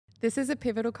This is a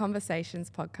Pivotal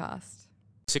Conversations podcast.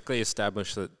 Basically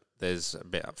established that there's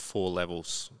about 4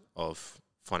 levels of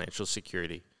financial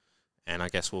security. And I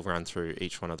guess we'll run through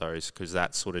each one of those because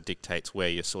that sort of dictates where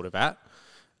you're sort of at.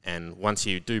 And once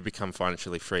you do become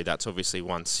financially free, that's obviously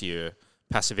once your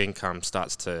passive income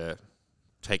starts to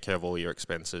take care of all your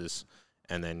expenses,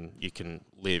 and then you can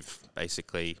live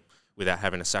basically without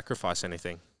having to sacrifice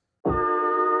anything.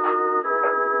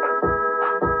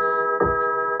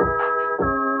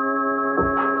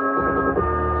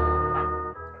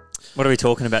 What are we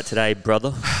talking about today,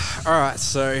 brother? All right,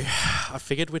 so I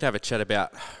figured we'd have a chat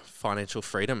about financial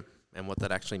freedom and what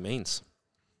that actually means,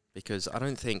 because I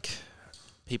don't think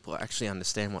people actually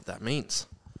understand what that means.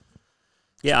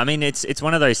 Yeah, I mean, it's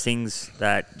one of those things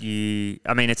that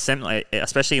it's similar,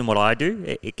 especially in what I do,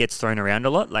 it gets thrown around a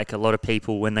lot. Like a lot of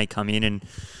people, when they come in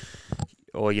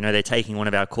or they're taking one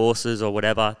of our courses or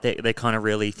whatever, they're kind of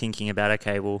really thinking about,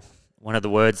 okay, well, one of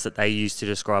the words that they use to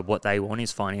describe what they want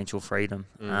is financial freedom.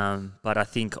 But I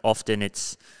think often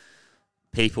it's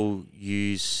people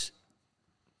use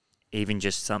even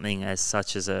just something as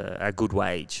such as a good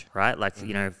wage, right? Like,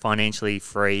 financially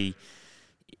free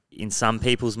in some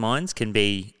people's minds can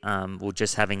be,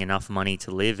 just having enough money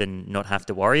to live and not have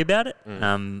to worry about it.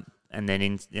 And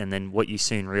then what you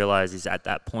soon realize is at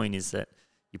that point is that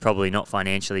you're probably not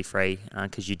financially free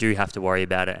because you do have to worry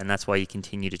about it, and that's why you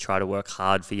continue to try to work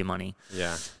hard for your money.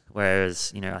 Yeah.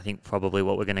 Whereas, I think probably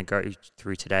what we're going to go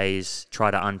through today is try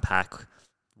to unpack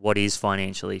what is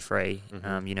financially free,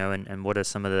 and what are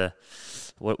some of the,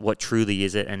 what truly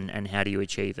is it, and how do you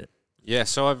achieve it? Yeah,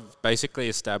 so I've basically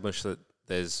established that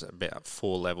there's about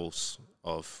 4 levels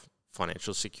of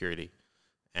financial security,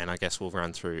 and I guess we'll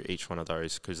run through each one of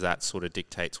those because that sort of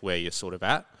dictates where you're sort of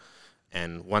at.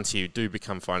 And once you do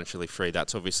become financially free,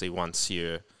 that's obviously once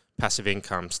your passive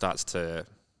income starts to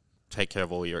take care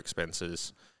of all your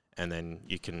expenses, and then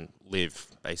you can live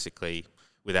basically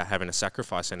without having to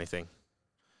sacrifice anything.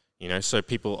 So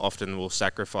people often will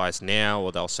sacrifice now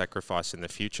or they'll sacrifice in the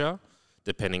future,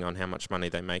 depending on how much money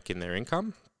they make in their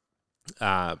income.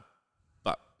 But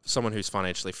someone who's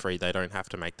financially free, they don't have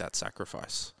to make that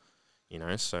sacrifice.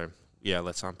 So yeah,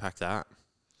 let's unpack that.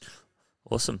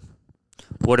 Awesome.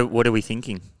 What are we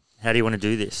thinking? How do you want to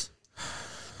do this?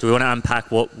 Do we want to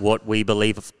unpack what we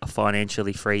believe a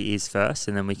financially free is first,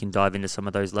 and then we can dive into some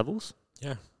of those levels?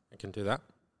 Yeah, I can do that.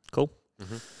 Cool.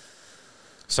 Mm-hmm.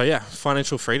 So yeah,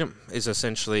 financial freedom is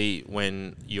essentially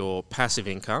when your passive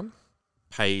income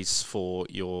pays for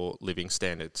your living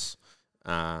standards.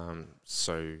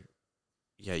 So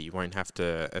yeah, you won't have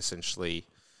to essentially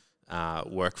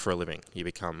work for a living. You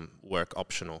become work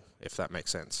optional, if that makes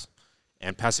sense.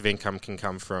 And passive income can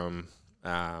come from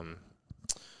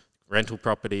rental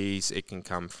properties. It can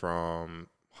come from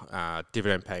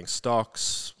dividend-paying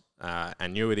stocks,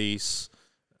 annuities,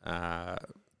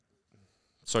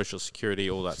 social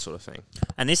security, all that sort of thing.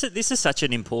 And this is such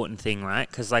an important thing, right?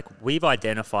 Because we've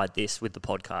identified this with the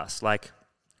podcast.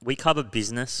 We cover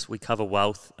business, we cover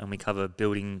wealth, and we cover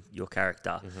building your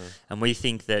character. Mm-hmm. And we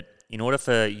think that in order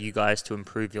for you guys to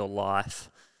improve your life,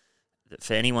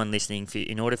 for anyone listening,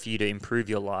 in order for you to improve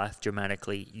your life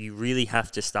dramatically, you really have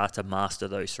to start to master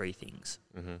those 3 things.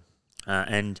 Mm-hmm.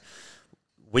 And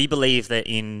we believe that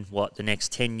in the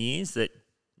next 10 years that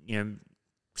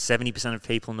 70% of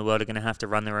people in the world are going to have to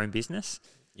run their own business.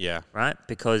 Yeah. Right?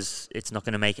 Because it's not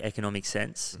going to make economic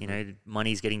sense. Mm-hmm.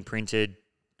 Money's getting printed,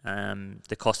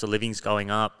 the cost of living's going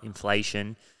up,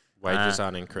 inflation. Wages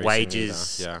aren't increasing.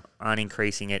 Wages aren't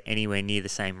increasing at anywhere near the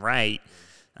same rate,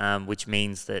 which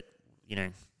means that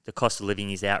the cost of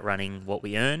living is outrunning what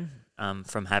we earn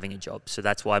from having a job. So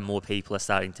that's why more people are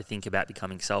starting to think about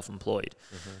becoming self-employed.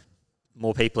 Mm-hmm.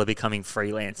 More people are becoming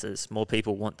freelancers. More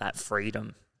people want that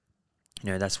freedom.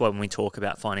 That's why when we talk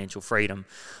about financial freedom.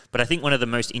 But I think one of the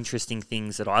most interesting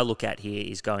things that I look at here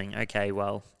is going, okay,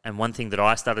 well, and one thing that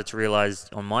I started to realize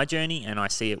on my journey, and I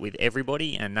see it with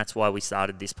everybody, and that's why we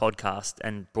started this podcast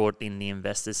and brought in the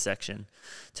investors section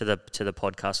to the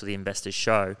podcast or the investors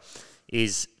show,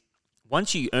 is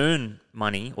once you earn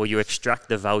money or you extract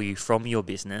the value from your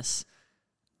business,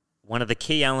 one of the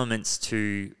key elements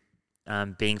to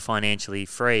being financially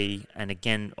free, and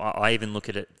again, I even look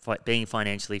at it, being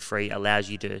financially free allows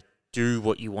you to do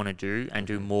what you want to do and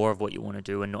do more of what you want to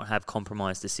do and not have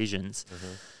compromised decisions.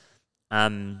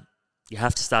 Mm-hmm. You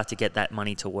have to start to get that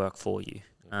money to work for you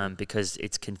because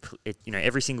it's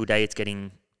every single day it's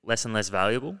getting less and less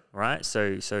valuable, right?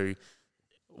 So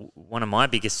one of my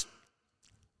biggest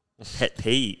pet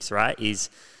peeves, right,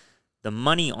 is the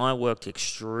money I worked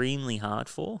extremely hard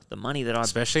for, the money that I...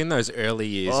 Especially in those early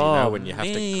years, when you have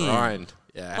to grind.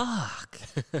 Yeah. Fuck.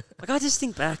 I just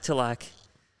think back to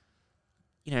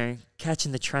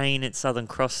catching the train at Southern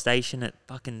Cross Station at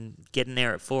fucking getting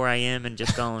there at 4 a.m. and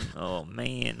just going, oh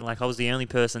man, like I was the only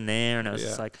person there, and I was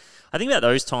just like, I think about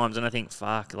those times and I think,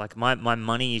 fuck, like my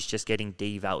money is just getting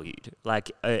devalued,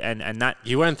 like, and that.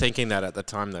 You weren't thinking that at the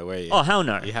time though, were you? Oh hell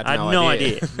no, You had I had no no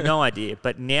idea. idea, no idea.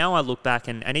 But now I look back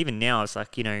and even now it's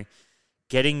like,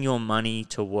 getting your money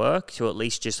to work to at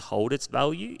least just hold its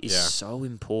value is so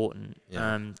important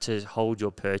to hold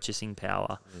your purchasing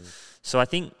power. So I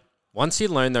think once you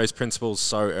learn those principles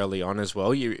so early on as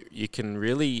well, you can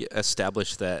really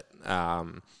establish that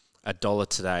 $1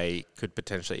 today could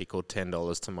potentially equal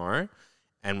 $10 tomorrow.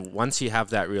 And once you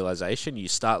have that realization, you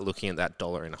start looking at that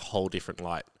dollar in a whole different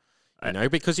light,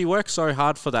 because you work so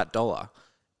hard for that dollar.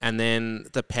 And then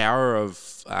the power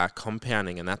of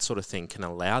compounding and that sort of thing can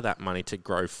allow that money to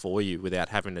grow for you without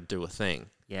having to do a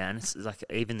thing. Yeah, and it's like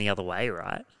even the other way,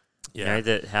 right? Yeah.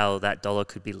 That how that dollar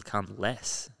could become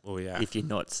less. Oh yeah. If you're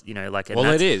not, like. Well,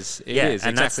 it is. It is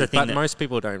and exactly. that's the thing. But most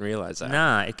people don't realize that.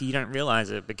 Nah, you don't realize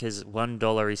it because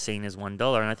 $1 is seen as $1, and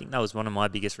I think that was one of my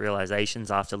biggest realizations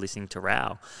after listening to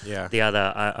Rao. Yeah. The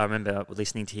other, I remember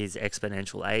listening to his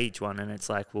exponential age one, and it's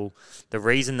like, well, the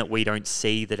reason that we don't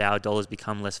see that our dollars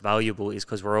become less valuable is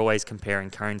because we're always comparing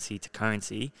currency to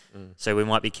currency. So we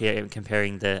might be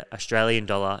comparing the Australian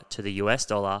dollar to the US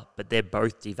dollar, but they're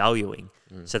both devaluing.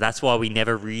 So that's why we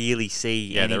never really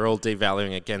see. Yeah, they're all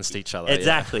devaluing against each other.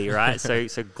 Exactly, right? So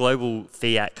global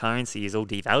fiat currency is all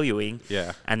devaluing.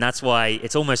 Yeah. And that's why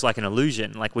it's almost like an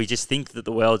illusion. Like we just think that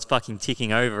the world's fucking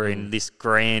ticking over in this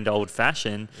grand old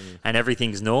fashion and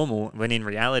everything's normal, when in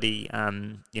reality,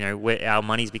 our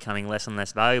money's becoming less and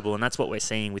less valuable. And that's what we're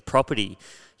seeing with property.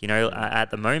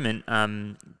 At the moment,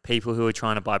 people who are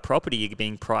trying to buy property are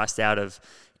being priced out of,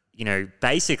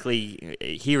 basically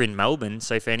here in Melbourne.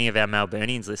 So for any of our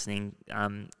Melburnians listening,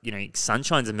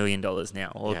 Sunshine's $1 million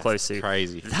now, or close to.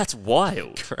 Crazy. That's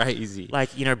wild. Crazy.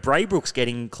 Like, Braybrook's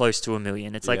getting close to $1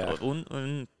 million. It's like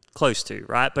close to,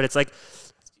 right? But it's like,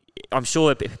 I'm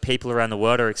sure people around the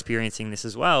world are experiencing this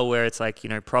as well, where it's like,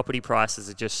 property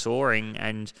prices are just soaring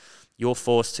and you're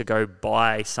forced to go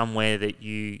buy somewhere that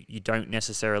you don't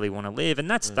necessarily want to live. And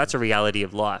that's a reality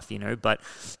of life, but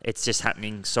it's just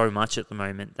happening so much at the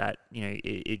moment that,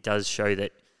 it does show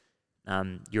that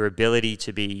your ability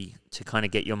to kind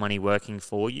of get your money working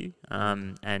for you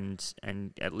and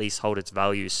at least hold its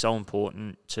value is so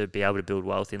important to be able to build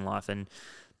wealth in life. And,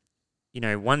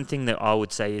 one thing that I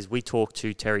would say is we talk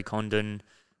to Terry Condon,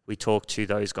 we talk to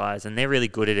those guys, and they're really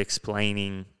good at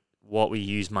explaining what we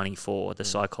use money for, the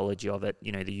psychology of it,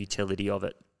 the utility of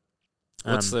it.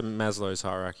 What's the Maslow's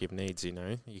hierarchy of needs,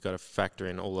 You got to factor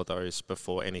in all of those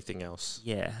before anything else.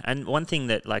 Yeah, and one thing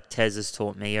that like Tez has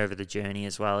taught me over the journey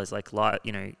as well is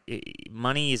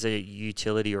money is a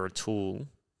utility or a tool.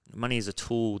 Money is a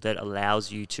tool that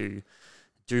allows you to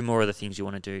do more of the things you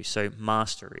want to do. So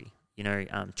mastery,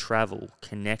 travel,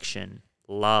 connection,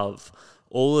 love,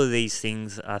 all of these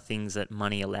things are things that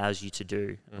money allows you to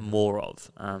do more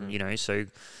of. So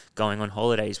going on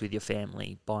holidays with your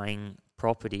family, buying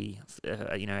property,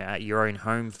 your own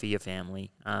home for your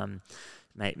family,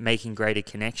 making greater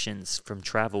connections from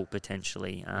travel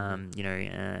potentially,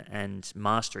 and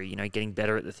mastery, getting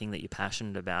better at the thing that you're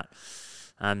passionate about.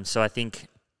 So I think,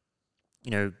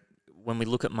 when we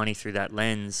look at money through that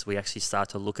lens, we actually start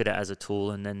to look at it as a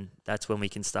tool, and then that's when we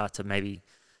can start to maybe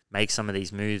make some of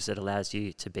these moves that allows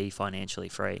you to be financially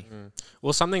free.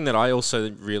 Well, something that I also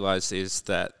realized is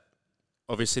that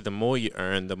obviously the more you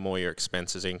earn, the more your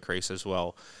expenses increase as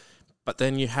well. But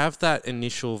then you have that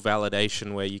initial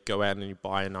validation where you go out and you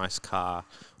buy a nice car,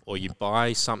 or you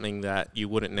buy something that you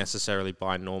wouldn't necessarily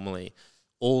buy normally,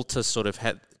 all to sort of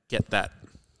get that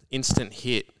instant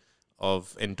hit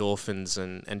of endorphins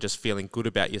and just feeling good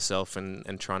about yourself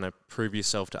and trying to prove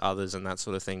yourself to others and that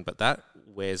sort of thing. But that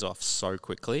wears off so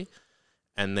quickly,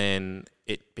 and then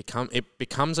it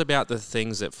becomes about the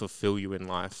things that fulfill you in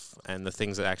life and the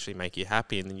things that actually make you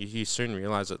happy. And then you soon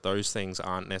realize that those things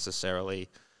aren't necessarily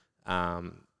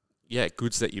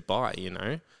goods that you buy.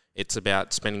 It's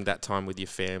about spending that time with your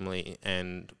family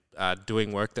and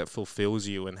doing work that fulfills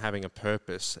you and having a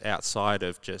purpose outside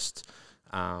of just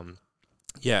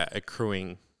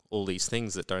accruing all these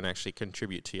things that don't actually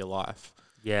contribute to your life.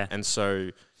 Yeah. And so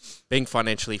being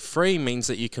financially free means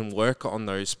that you can work on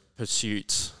those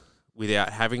pursuits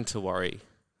without having to worry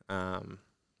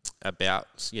about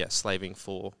slaving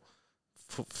for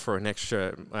an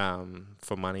extra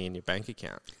for money in your bank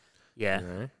account. Yeah.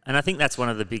 And I think that's one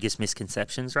of the biggest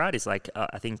misconceptions, right? Is like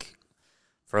I think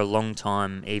for a long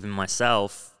time, even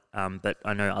myself, but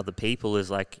I know other people, is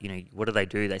like, what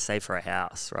do? They save for a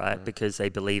house, right? Because they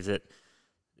believe that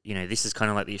this is kind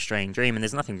of like the Australian dream, and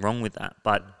there's nothing wrong with that.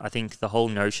 But I think the whole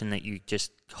notion that you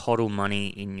just hodl money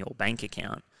in your bank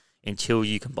account until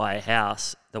you can buy a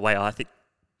house, the way I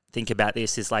think about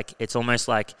this is like, it's almost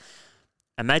like,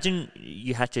 imagine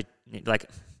you had to, like,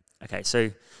 okay, so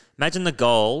imagine the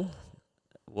goal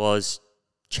was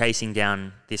chasing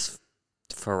down this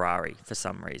Ferrari for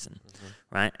some reason,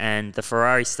 right? And the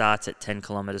Ferrari starts at 10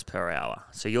 kilometers per hour.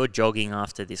 So you're jogging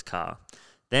after this car.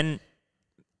 Then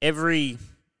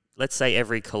let's say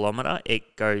every kilometer,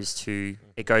 it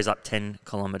goes up 10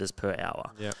 kilometers per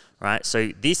hour, right?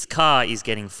 So this car is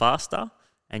getting faster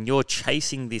and you're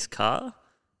chasing this car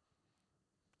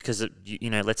because,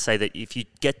 let's say that if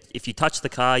you touch the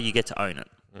car, you get to own it,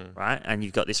 right? And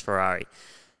you've got this Ferrari.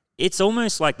 It's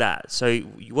almost like that. So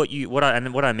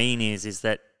what I mean is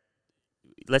that,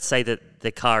 let's say that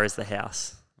the car is the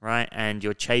house, right? And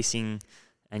you're chasing,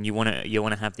 and you want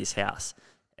to have this house,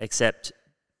 except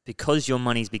because your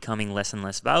money's becoming less and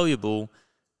less valuable,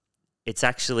 it's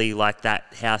actually like that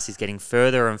house is getting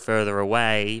further and further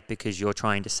away because you're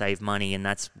trying to save money, and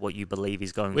that's what you believe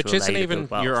is going to allow you to build wealth. Which isn't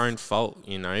even your own fault,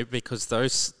 because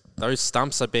those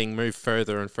stumps are being moved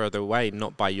further and further away,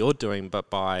 not by your doing, but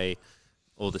by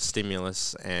all the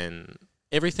stimulus and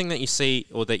everything that you see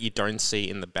or that you don't see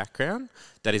in the background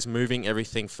that is moving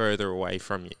everything further away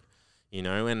from you,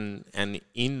 and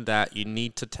in that you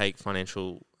need to take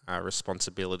financial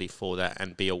responsibility for that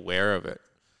and be aware of it,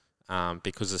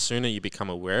 because the sooner you become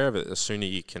aware of it, the sooner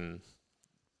you can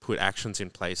put actions in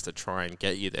place to try and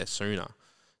get you there sooner.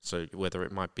 So whether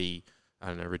it might be,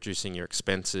 reducing your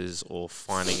expenses or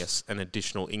finding an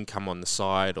additional income on the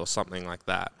side or something like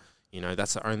that,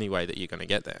 that's the only way that you're going to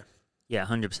get there. Yeah,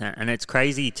 100%. And it's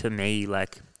crazy to me,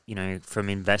 like, from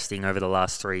investing over the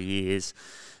last 3 years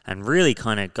and really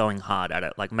kind of going hard at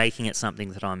it, like making it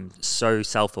something that I'm so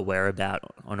self-aware about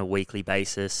on a weekly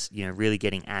basis, really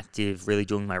getting active, really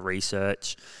doing my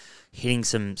research, hitting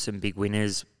some big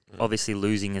winners, obviously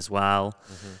losing as well.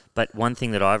 But one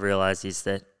thing that I've realized is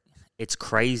that it's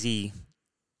crazy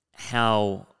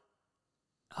how,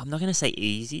 I'm not going to say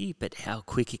easy, but how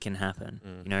quick it can happen,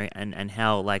 and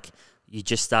how, like, you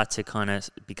just start to kind of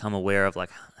become aware of, like,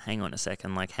 hang on a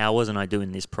second, like, how wasn't I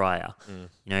doing this prior?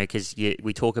 Because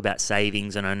we talk about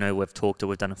savings, and I know we've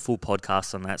done a full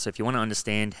podcast on that. So if you want to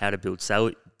understand how to build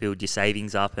your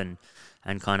savings up and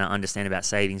kind of understand about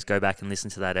savings, go back and listen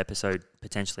to that episode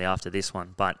potentially after this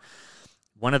one. But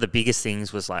one of the biggest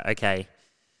things was like, okay,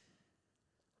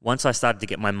 once I started to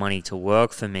get my money to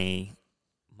work for me,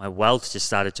 my wealth just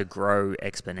started to grow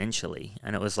exponentially.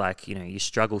 And it was like, you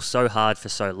struggle so hard for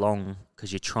so long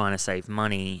because you're trying to save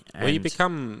money. And,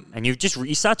 and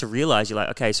you start to realize, you're like,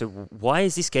 okay, so why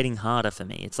is this getting harder for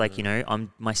me? It's like,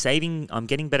 I'm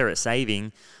getting better at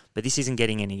saving, but this isn't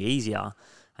getting any easier.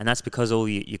 And that's because all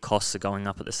your costs are going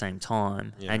up at the same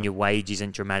time, and your wage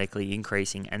isn't dramatically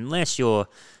increasing unless you're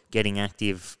getting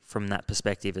active from that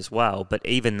perspective as well. But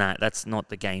even that's not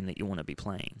the game that you want to be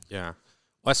playing. Yeah.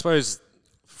 I suppose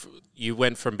you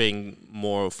went from being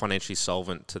more financially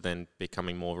solvent to then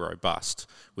becoming more robust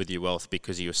with your wealth,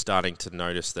 because you were starting to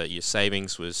notice that your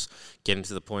savings was getting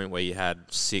to the point where you had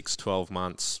 6, 12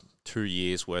 months, 2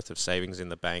 years worth of savings in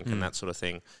the bank and that sort of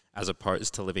thing, as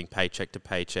opposed to living paycheck to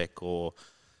paycheck or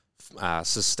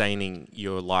sustaining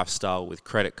your lifestyle with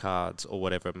credit cards or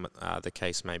whatever the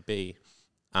case may be.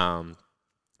 And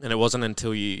it wasn't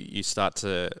until you start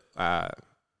to,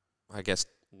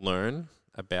 learn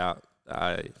about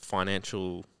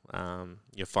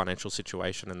your financial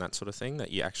situation and that sort of thing, that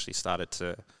you actually started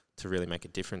to really make a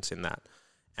difference in that.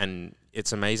 And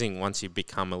it's amazing, once you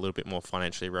become a little bit more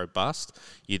financially robust,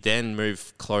 you then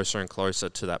move closer and closer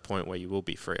to that point where you will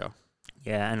be freer.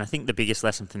 Yeah, and I think the biggest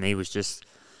lesson for me was just,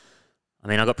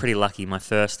 I got pretty lucky. My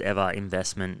first ever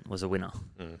investment was a winner.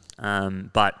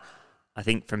 But I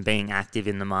think from being active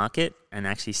in the market and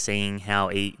actually seeing how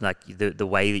the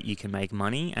way that you can make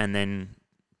money, and then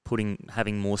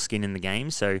having more skin in the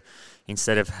game. So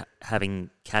instead of having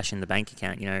cash in the bank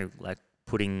account,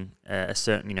 putting a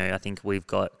certain, I think we've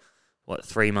got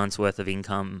 3 months worth of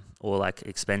income or like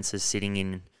expenses sitting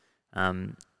in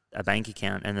a bank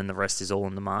account, and then the rest is all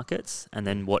in the markets, and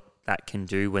then what that can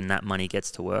do when that money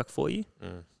gets to work for you.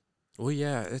 Well,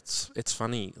 yeah, it's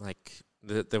funny. Like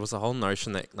there was a whole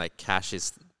notion that like cash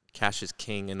is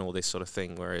king and all this sort of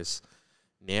thing, whereas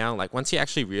now, like, once you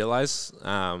actually realize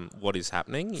what is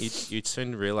happening, you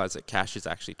soon realize that cash is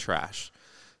actually trash.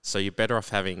 So you're better off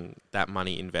having that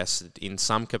money invested in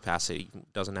some capacity.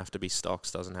 Doesn't have to be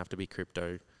stocks, doesn't have to be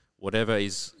crypto, whatever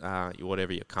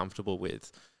you're comfortable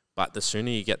with. But the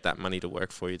sooner you get that money to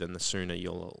work for you, then the sooner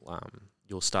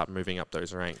you'll start moving up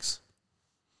those ranks.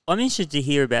 I'm interested to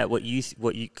hear about what you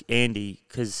Andy,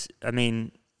 because I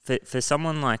mean, for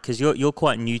someone like, because you're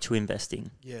quite new to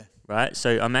investing, Yeah. right?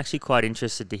 So I'm actually quite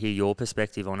interested to hear your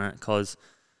perspective on it, because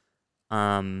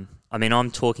I mean,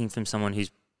 I'm talking from someone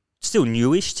who's still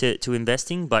newish to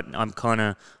investing, but I'm kind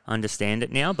of understand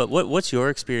it now. But what's your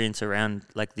experience around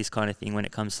like this kind of thing when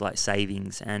it comes to like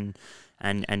savings and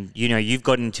you know, you've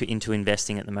got into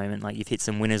investing at the moment, like you've hit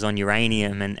some winners on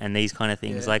uranium and these kind of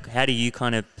things. Yeah. Like, how do you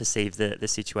kind of perceive the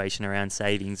situation around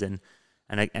savings and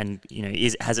you know,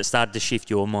 has it started to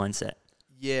shift your mindset?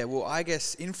 Yeah, well, I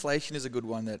guess inflation is a good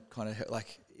one that kind of,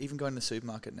 like, even going to the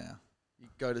supermarket now. You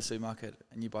go to the supermarket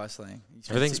and you buy something.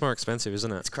 Everything's more expensive,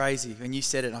 isn't it? It's crazy. When you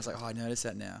said it, I was like, oh, I noticed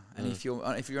that now. And if you're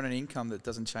on an income that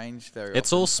doesn't change very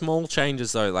It's often. all small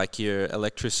changes though, like your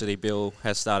electricity bill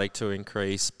has started to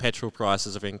increase, petrol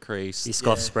prices have increased. Your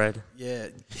Scotch spread. Yeah.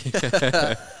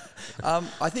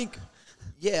 I think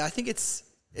it's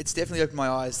definitely opened my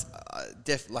eyes.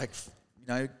 Like, you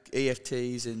know,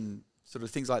 EFTs and sort of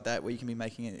things like that, where you can be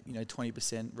making it, you know,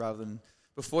 20% rather than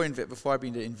before I've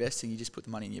been into investing, you just put the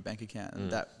money in your bank account, and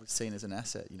that was seen as an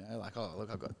asset. You know, like, oh look,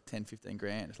 I've got 10, 15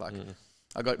 grand. It's like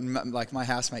I got like my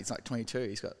housemate's like 22.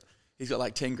 He's got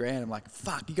like 10 grand. I'm like,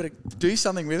 fuck, you got to do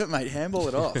something with it, mate. Handball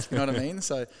it off. You know what I mean?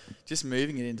 So just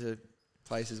moving it into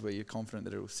places where you're confident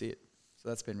that it will sit. So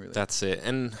that's been really. That's it.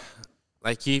 And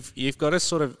like you've got to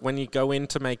sort of, when you go in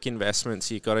to make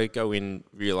investments, you've got to go in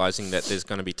realizing that there's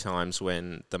going to be times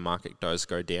when the market does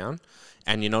go down,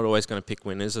 and you're not always going to pick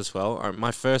winners as well.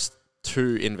 My first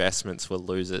 2 investments were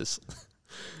losers.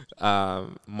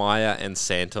 Maya and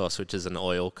Santos, which is an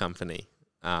oil company.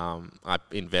 I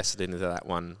invested into that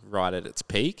one right at its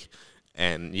peak,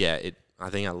 and I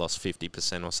think I lost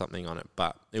 50% or something on it,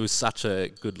 but it was such a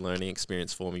good learning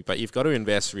experience for me. But you've got to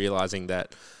invest realizing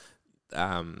that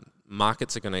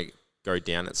markets are going to go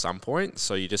down at some point,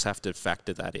 so you just have to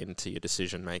factor that into your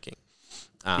decision making.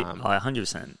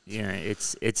 100%. You know,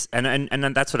 it's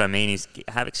and that's what I mean is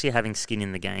actually having skin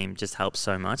in the game just helps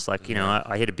so much. Like, you know,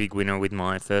 I hit a big winner with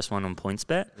my first one on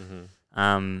PointsBet,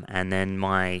 and then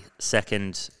my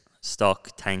second stock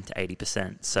tanked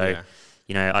 80%. So,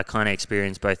 you know, I kind of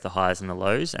experienced both the highs and the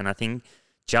lows, and I think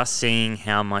just seeing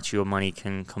how much your money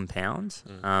can compound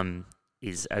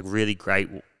is a really great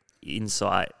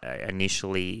insight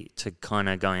initially to kind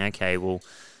of going, okay, well,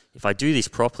 if I do this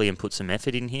properly and put some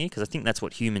effort in here, because I think that's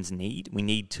what humans need. We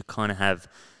need to kind of have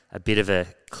a bit of a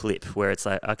clip where it's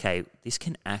like, okay, this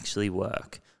can actually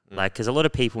work. Like, because a lot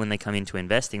of people, when they come into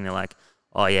investing, they're like,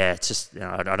 oh yeah, it's just, you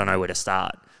know, I don't know where to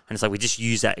start. And it's like, we just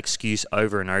use that excuse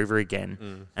over and over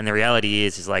again. And the reality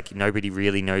is like, nobody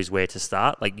really knows where to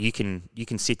start. Like, you can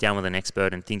sit down with an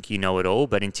expert and think you know it all,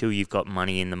 but until you've got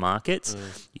money in the markets,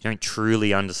 you don't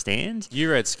truly understand. You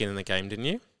read Skin in the Game, didn't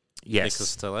you? Yes.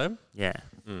 Nicholas Taleb? Yeah.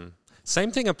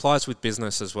 Same thing applies with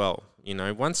business as well. You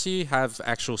know, once you have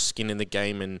actual skin in the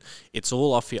game and it's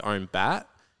all off your own bat,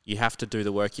 you have to do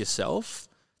the work yourself.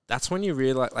 That's when you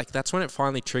realize, like, that's when it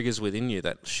finally triggers within you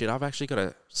that, shit, I've actually got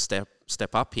to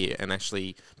step up here and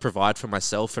actually provide for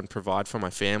myself and provide for my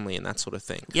family and that sort of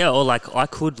thing. Yeah, or like, I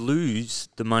could lose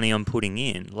the money I'm putting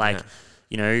in. Like,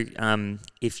 you know,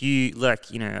 if you, like,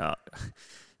 you know,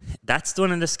 that's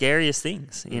one of the scariest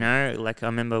things, you know. Like, I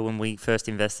remember when we first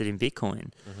invested in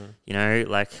Bitcoin, you know,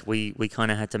 like we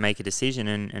kind of had to make a decision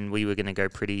and we were going to go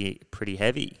pretty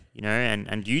heavy, you know,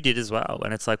 and you did as well.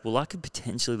 And it's like, well, I could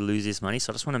potentially lose this money,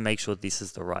 so I just want to make sure this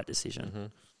is the right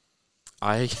decision.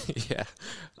 I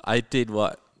did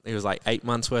it was like 8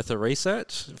 months worth of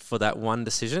research for that one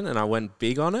decision, and I went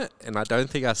big on it, and I don't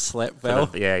think I slept well.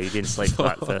 Yeah, you didn't sleep for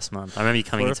that first month. I remember you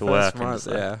coming into work. Month,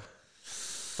 and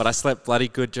but I slept bloody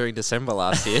good during December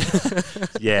last year.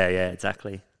 Yeah,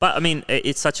 exactly. But I mean,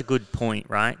 it's such a good point,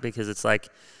 right? Because it's like,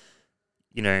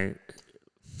 you know,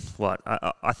 what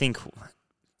I think,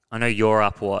 I know you're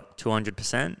up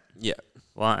 200%. Yeah.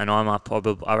 Right, and I'm up.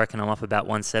 I reckon I'm up about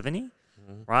 170,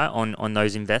 right, on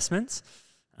those investments.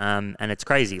 And it's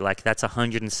crazy. Like, that's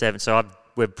 107. So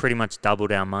we've pretty much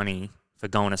doubled our money for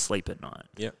going to sleep at night.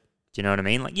 Yeah. Do you know what I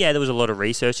mean? Like, yeah, there was a lot of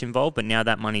research involved, but now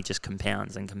that money just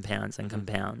compounds and compounds and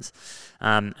compounds.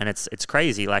 And it's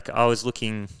crazy. Like, I was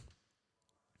looking,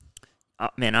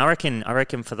 man, I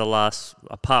reckon for the last,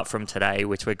 apart from today,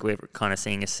 which we're kind of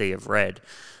seeing a sea of red,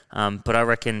 but I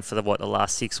reckon for the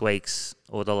last 6 weeks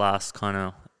or the last kind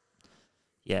of,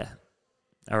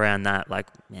 around that, like,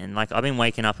 man, like, I've been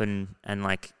waking up and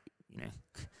like, you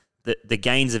know, the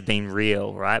gains have been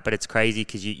real, right? But it's crazy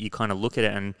because you kind of look at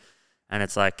it and And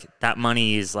it's like that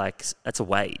money is like, that's a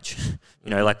wage. You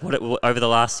know, like over the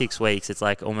last 6 weeks, it's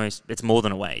like it's more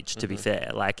than a wage, to be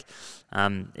fair. Like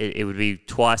it would be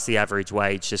twice the average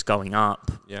wage just going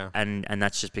up. Yeah. And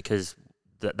that's just because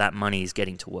that money is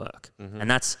getting to work.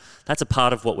 And that's a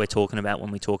part of what we're talking about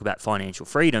when we talk about financial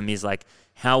freedom, is like,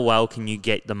 how well can you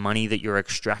get the money that you're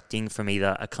extracting from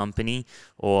either a company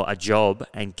or a job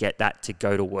and get that to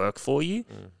go to work for you?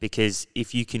 Because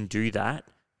if you can do that,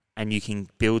 and you can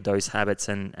build those habits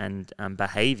and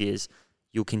behaviors,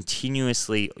 you'll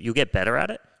get better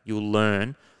at it, you'll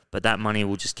learn, but that money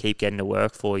will just keep getting to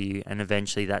work for you, and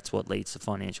eventually that's what leads to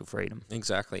financial freedom.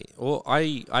 Exactly. Well,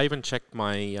 I even checked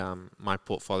my my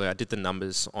portfolio. I did the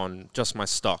numbers on just my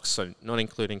stocks, so not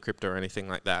including crypto or anything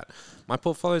like that. My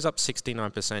portfolio's up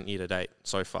 69% year to date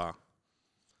so far.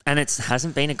 And it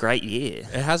hasn't been a great year.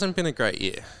 It hasn't been a great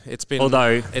year. It's been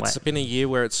been a year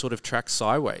where it's sort of tracked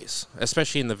sideways,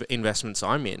 especially in the investments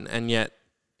I'm in, and yet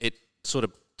it sort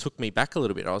of took me back a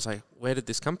little bit. I was like, where did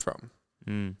this come from?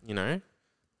 You know?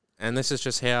 And this is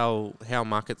just how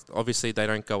markets, obviously they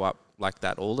don't go up like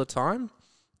that all the time,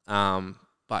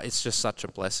 but it's just such a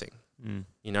blessing,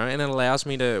 you know, and it allows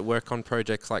me to work on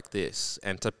projects like this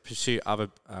and to pursue other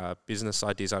business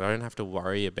ideas. I don't have to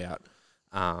worry about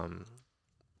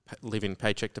living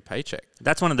paycheck to paycheck.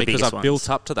 That's one of the biggest ones. Because I've built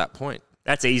up to that point.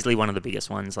 That's easily one of the biggest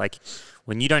ones. Like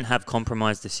when you don't have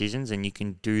compromised decisions and you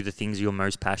can do the things you're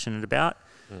most passionate about,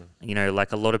 you know,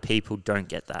 like a lot of people don't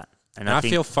get that. And I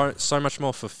think, feel so much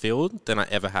more fulfilled than I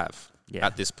ever have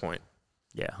at this point.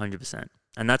 Yeah, 100%.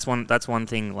 And that's one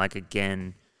thing, like,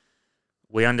 again,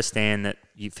 we understand that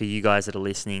for you guys that are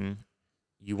listening,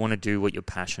 you want to do what you're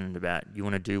passionate about. You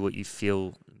want to do what you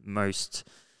feel most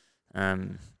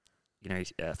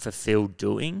fulfilled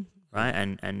doing, right?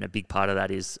 And a big part of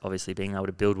that is obviously being able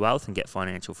to build wealth and get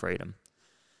financial freedom.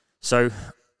 So,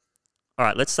 all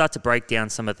right, let's start to break down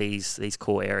some of these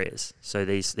core areas. So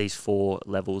these 4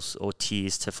 levels or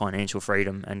tiers to financial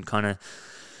freedom, and kind of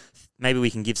maybe we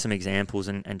can give some examples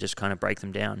and just kind of break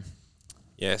them down.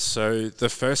 Yeah, so the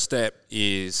first step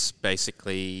is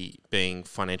basically being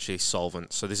financially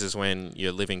solvent. So this is when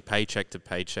you're living paycheck to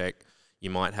paycheck.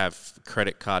 You might have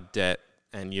credit card debt,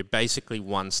 and you're basically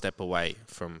one step away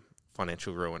from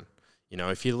financial ruin. You know,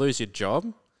 if you lose your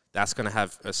job, that's going to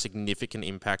have a significant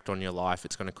impact on your life.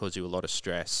 It's going to cause you a lot of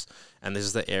stress. And this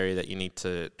is the area that you need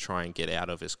to try and get out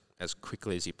of as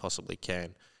quickly as you possibly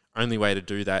can. Only way to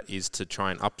do that is to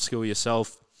try and upskill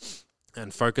yourself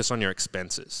and focus on your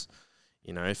expenses.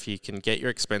 You know, if you can get your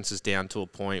expenses down to a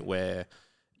point where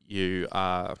you're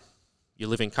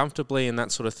living comfortably and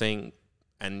that sort of thing,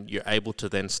 and you're able to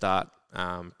then start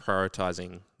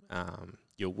prioritizing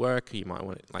your work. You might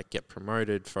want to get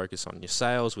promoted, focus on your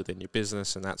sales within your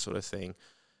business and that sort of thing.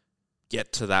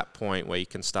 Get to that point where you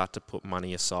can start to put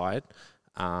money aside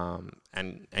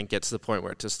and get to the point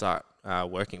where it just start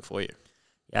working for you.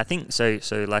 Yeah, I think so.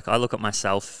 So like I look at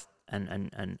myself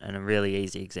and a really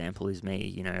easy example is me,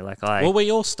 you know, like Well,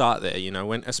 we all start there, you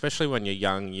know, especially when you're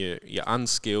young, you're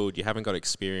unskilled, you haven't got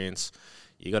experience.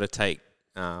 You got to take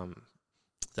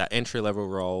that entry-level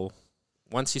role.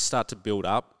 Once you start to build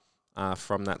up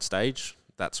from that stage,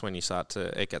 that's when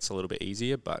it gets a little bit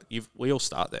easier, but we all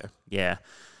start there. Yeah.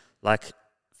 Like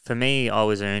for me, I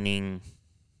was earning,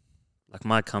 like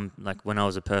when I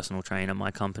was a personal trainer,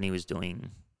 my company was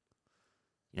doing,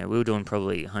 you know, we were doing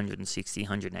probably 160,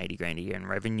 180 grand a year in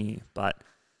revenue, but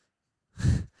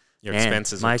your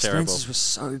expenses my were terrible. expenses were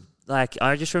so, like,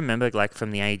 I just remember like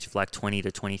from the age of like 20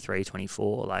 to 23,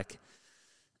 24, like,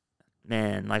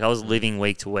 man, like I was living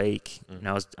week to week, and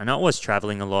I was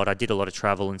traveling a lot. I did a lot of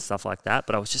travel and stuff like that,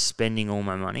 but I was just spending all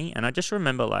my money. And I just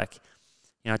remember, like,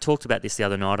 you know, I talked about this the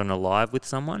other night on a live with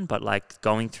someone, but like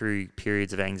going through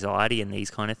periods of anxiety and these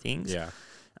kind of things. Yeah.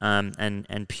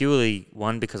 And purely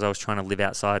one, because I was trying to live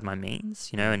outside my means,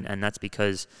 you know, and that's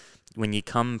because when you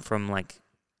come from like,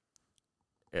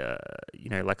 you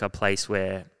know, like a place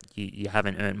where you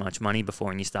haven't earned much money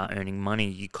before and you start earning money,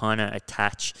 you kind of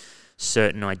attach a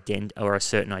certain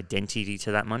identity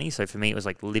to that money. So for me, it was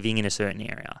like living in a certain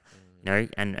area, you know,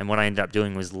 and what I ended up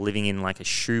doing was living in like a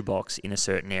shoebox in a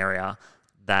certain area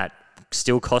that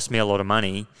still cost me a lot of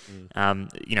money.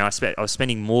 You know, I was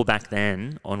spending more back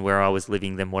then on where I was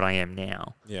living than what I am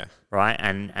now. Yeah. Right.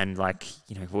 And like,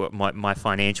 you know, my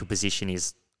financial position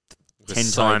is 10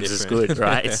 so times different. as good,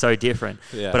 right? It's so different.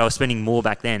 Yeah. But I was spending more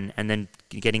back then, and then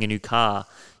getting a new car,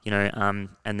 you know,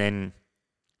 and then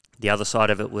the other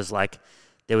side of it was like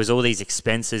there was all these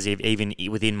expenses even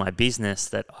within my business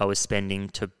that I was spending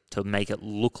to make it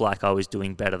look like I was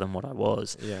doing better than what I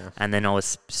was. Yeah. And then I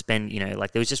was there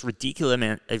was just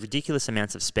ridiculous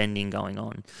amounts of spending going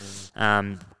on,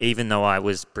 even though I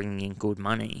was bringing in good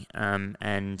money,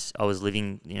 and I was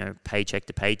living, paycheck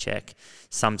to paycheck.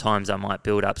 Sometimes I might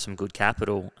build up some good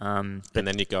capital, but And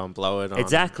then you go and blow it on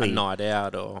Exactly. a night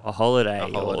out or a holiday A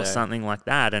or something like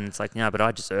that. And it's like, no, but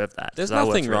I deserve that. There's 'cause I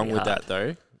worked nothing wrong really with hard. that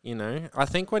though. I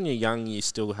think when you're young, you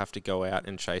still have to go out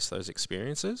and chase those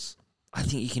experiences. I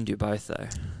think you can do both though.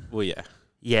 Well, yeah.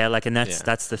 Yeah, and Yeah.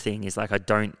 that's the thing is I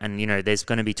don't, and there's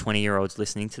going to be 20-year-olds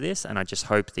listening to this, and I just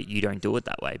hope that you don't do it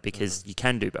that way because you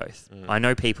can do both. I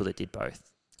know people that did both.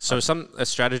 So a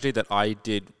strategy that I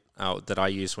did that I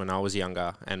used when I was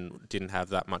younger and didn't have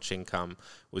that much income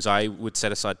was I would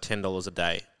set aside $10 a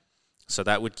day. So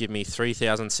that would give me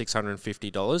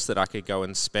 $3,650 that I could go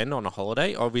and spend on a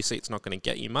holiday. Obviously, it's not going to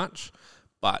get you much,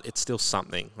 but it's still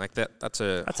something like that. That's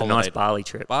a nice holiday to Bali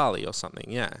trip. Bali or something,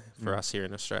 yeah, for us here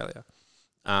in Australia.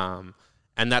 And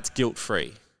that's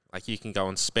guilt-free. Like you can go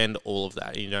and spend all of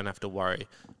that. You don't have to worry.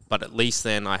 But at least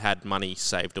then I had money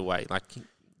saved away. Like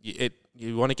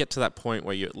you want to get to that point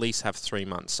where you at least have 3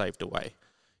 months saved away,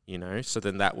 So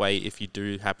then that way, if you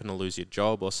do happen to lose your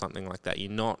job or something like that, you're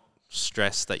not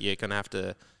stressed that you're going to have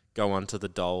to go onto the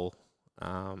dole,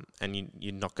 and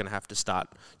you're not going to have to start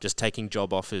just taking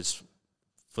job offers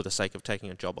for the sake of taking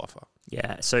a job offer.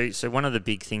 Yeah. So one of the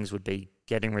big things would be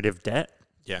getting rid of debt,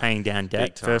 Yeah. paying down Big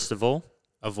debt time. first of all.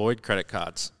 Avoid credit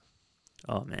cards.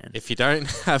 Oh man. If you don't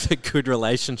have a good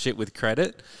relationship with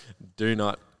credit, do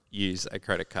not use a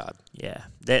credit card. Yeah.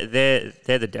 They're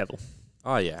the devil.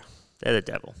 Oh, yeah. They're the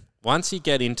devil. Once you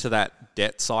get into that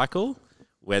debt cycle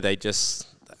where they just...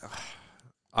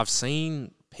 I've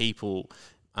seen people...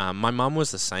 my mum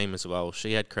was the same as well.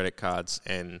 She had credit cards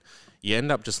and you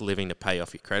end up just living to pay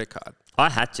off your credit card. I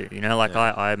had to,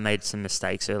 I made some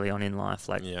mistakes early on in life,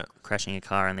 like Yeah. crashing a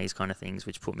car and these kind of things,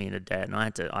 which put me into debt, and I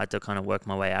had to kind of work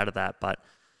my way out of that. But,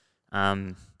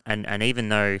 and even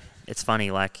though it's funny,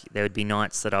 like there would be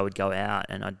nights that I would go out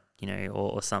and I'd,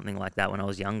 or something like that when I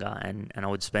was younger, and I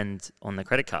would spend on the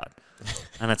credit card,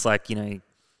 and it's like,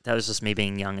 that was just me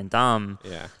being young and dumb.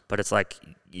 Yeah. But it's like,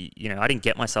 I didn't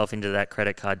get myself into that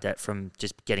credit card debt from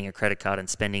just getting a credit card and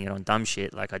spending it on dumb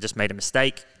shit. Like I just made a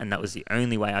mistake, and that was the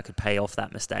only way I could pay off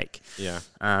that mistake. Yeah.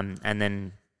 And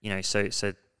then,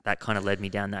 so that kind of led me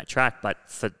down that track. But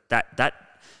for that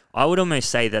I would almost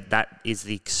say that is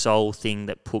the sole thing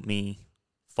that put me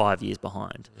 5 years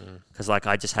behind. Because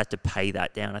I just had to pay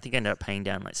that down. I think I ended up paying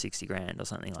down like 60 grand or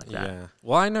something like that. Yeah.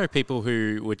 Well, I know people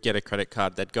who would get a credit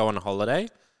card, they'd go on a holiday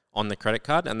on the credit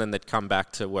card and then they'd come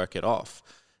back to work it off.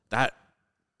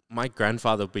 My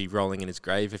grandfather would be rolling in his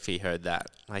grave if he heard that.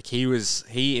 Like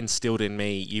he instilled in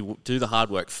me, you do the hard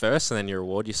work first and then you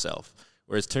reward yourself.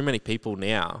 Whereas too many people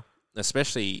now,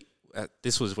 especially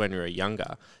this was when we were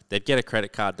younger, they'd get a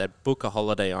credit card, they'd book a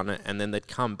holiday on it, and then they'd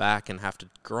come back and have to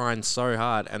grind so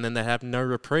hard, and then they'd have no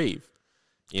reprieve.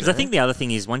 Because I think the other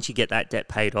thing is once you get that debt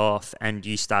paid off and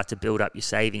you start to build up your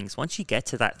savings, once you get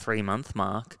to that 3-month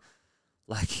mark,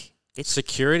 it's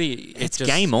security. It's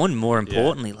game on, more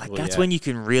importantly. That's when you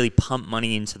can really pump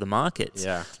money into the markets.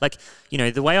 Yeah.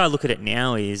 The way I look at it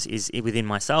now is within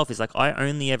myself is I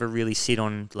only ever really sit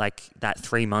on that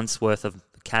 3 months worth of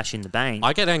cash in the bank.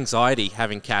 I get anxiety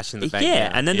having cash in the bank. Yeah,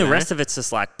 now, and then the rest of it's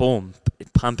just boom,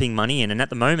 pumping money in. And at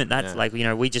the moment, that's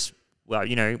we just... Well,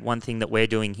 one thing that we're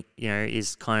doing,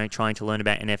 is kind of trying to learn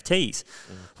about NFTs.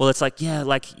 Well, it's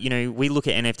we look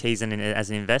at NFTs as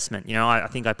an investment. I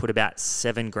think I put about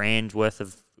 $7,000 worth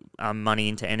of money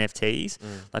into NFTs.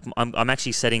 I'm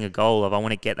actually setting a goal of I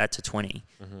want to get that to 20,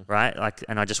 right?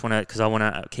 And I just want to, because I want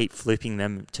to keep flipping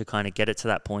them to kind of get it to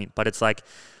that point. But it's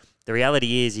the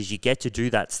reality is you get to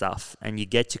do that stuff and you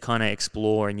get to kind of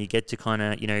explore and you get to kind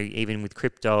of, even with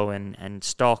crypto and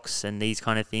stocks and these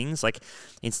kind of things,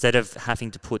 instead of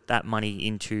having to put that money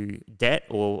into debt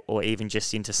or even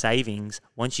just into savings,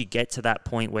 once you get to that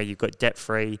point where you've got debt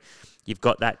free, you've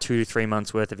got that 2 to 3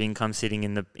 months worth of income sitting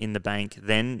in the bank,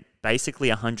 then basically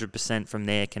 100% from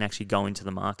there can actually go into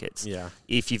the markets. Yeah.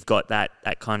 If you've got that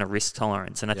kind of risk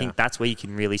tolerance. And I think that's where you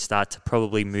can really start to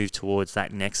probably move towards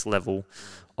that next level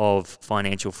of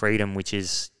financial freedom, which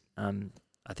is,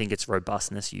 I think it's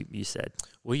robustness, you said.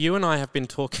 Well, you and I have been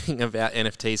talking about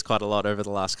NFTs quite a lot over the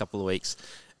last couple of weeks.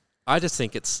 I just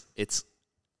think it's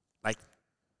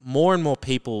more and more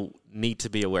people need to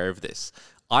be aware of this.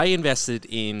 I invested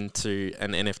into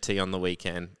an NFT on the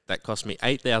weekend that cost me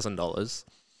 $8,000.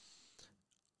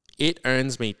 It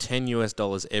earns me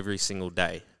 $10 every single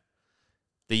day.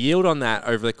 The yield on that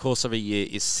over the course of a year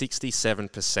is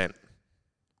 67%.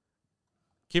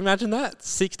 Can you imagine that?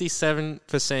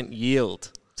 67%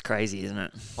 yield It's crazy, isn't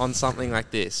it? on something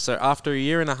like this. So after a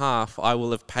year and a half, I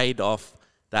will have paid off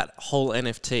that whole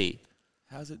NFT.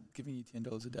 How's it giving you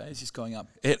 $10 a day? It's just going up.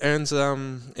 It earns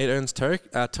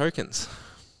tokens.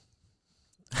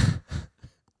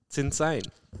 It's insane.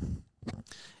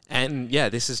 And yeah,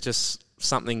 this is just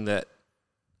something that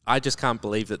I just can't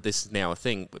believe that this is now a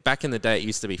thing. Back in the day, it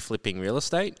used to be flipping real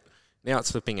estate. Now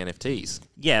it's flipping NFTs.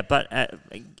 Yeah, but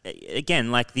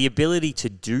again, like the ability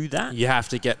to do that. You have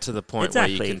to get to the point where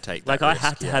you can take that Like I risk.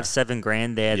 have to have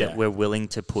 $7,000 there that we're willing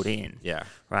to put in. Yeah.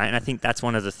 Right. And I think that's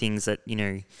one of the things that,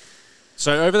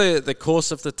 So over the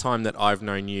course of the time that I've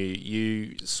known you,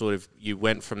 you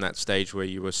went from that stage where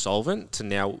you were solvent to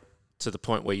now to the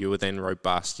point where you were then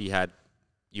robust.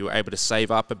 You were able to save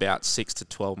up about 6 to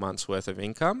 12 months worth of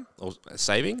income or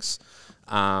savings.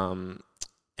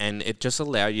 And it just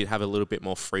allowed you to have a little bit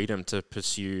more freedom to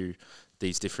pursue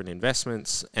these different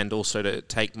investments and also to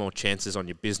take more chances on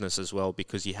your business as well,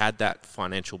 because you had that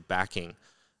financial backing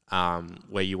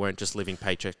where you weren't just living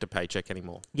paycheck to paycheck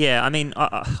anymore. Yeah, I mean,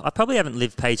 I probably haven't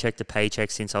lived paycheck to paycheck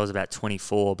since I was about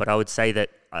 24, but I would say that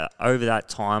over that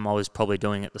time I was probably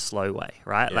doing it the slow way,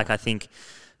 right? Yeah. Like I think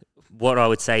what I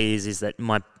would say is that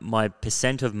my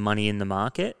percent of money in the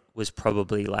market was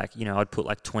probably like, I'd put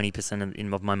like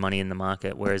 20% of my money in the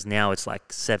market, whereas now it's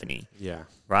like 70. Yeah.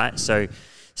 Right. So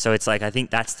it's like, I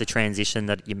think that's the transition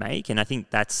that you make. And I think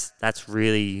that's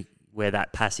really where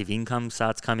that passive income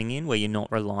starts coming in, where you're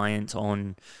not reliant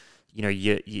on,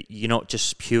 you're not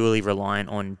just purely reliant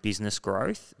on business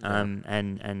growth. Yeah.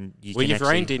 And you've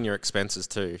reined in your expenses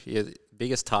too. You're the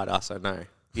biggest tight ass I know.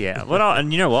 Yeah. Well,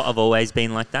 and you know what? I've always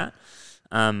been like that.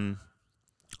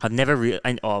 I've never really...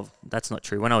 that's not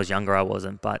true. When I was younger, I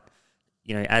wasn't. But,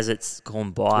 as it's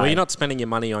gone by... Well, you're not spending your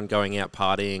money on going out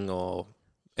partying or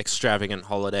extravagant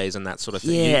holidays and that sort of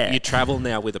thing. Yeah. You travel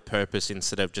now with a purpose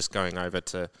instead of just going over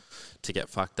to get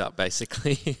fucked up,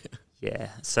 basically. Yeah.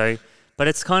 So, but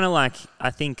it's kind of like, I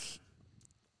think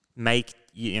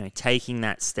taking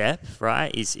that step,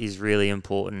 right, is really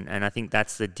important. And I think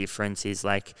that's the difference is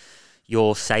like...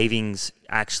 your savings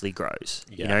actually grows,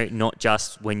 not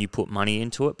just when you put money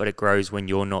into it, but it grows when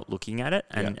you're not looking at it.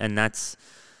 And that's,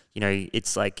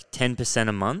 it's like 10%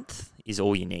 a month is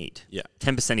all you need. Yeah.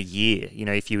 10% a year,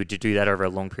 if you were to do that over a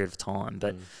long period of time.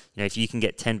 But, if you can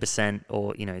get 10%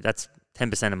 or, that's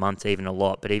 10% a month, even a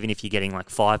lot. But even if you're getting like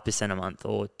 5% a month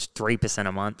or 3%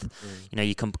 a month,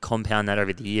 you can compound that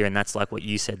over the year. And that's like what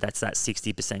you said, that's that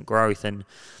 60% growth. And,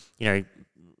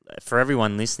 for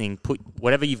everyone listening, put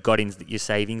whatever you've got in your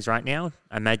savings right now,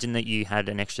 imagine that you had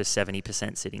an extra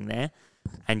 70% sitting there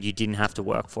and you didn't have to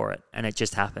work for it. And it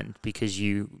just happened because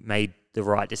you made the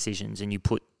right decisions and you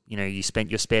spent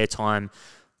your spare time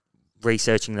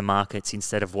researching the markets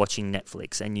instead of watching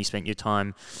Netflix, and you spent your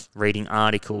time reading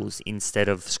articles instead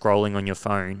of scrolling on your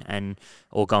phone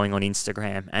or going on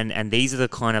Instagram. And these are the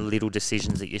kind of little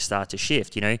decisions that you start to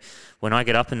shift. When I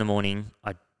get up in the morning,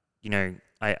 I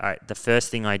the first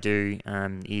thing I do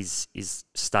is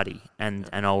study and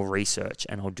I'll research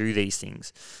and I'll do these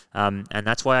things, and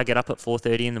that's why I get up at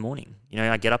 4:30 in the morning.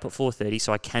 I get up at 4:30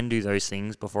 so I can do those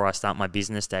things before I start my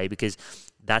business day, because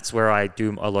that's where I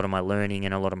do a lot of my learning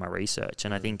and a lot of my research.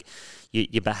 And I think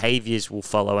your behaviors will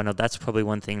follow, and that's probably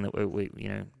one thing that we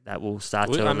that will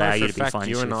start to allow you to be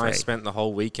financially free. You and I spent the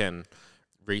whole weekend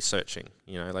researching.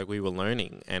 Like we were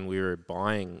learning and we were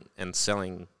buying and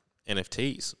selling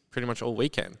NFTs pretty much all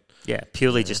weekend. Yeah,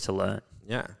 purely just to learn.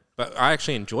 Yeah, but I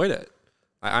actually enjoyed it.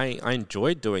 I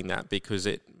enjoyed doing that because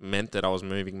it meant that I was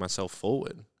moving myself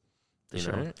forward,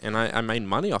 know, and I made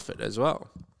money off it as well.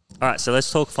 All right, so let's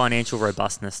talk financial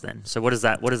robustness then. So what does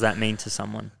that mean to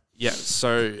someone? Yeah,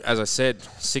 so as I said,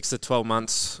 6 to 12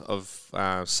 months of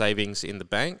savings in the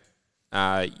bank.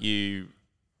 You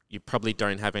probably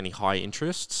don't have any high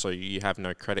interest, so you have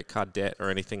no credit card debt or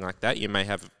anything like that. You may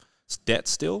have debt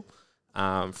still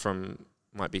from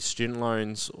might be student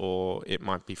loans or it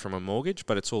might be from a mortgage,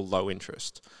 but it's all low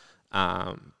interest.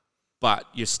 But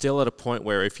you're still at a point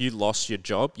where if you lost your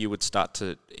job, you would start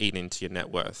to eat into your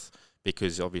net worth,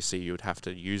 because obviously you would have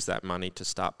to use that money to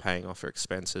start paying off your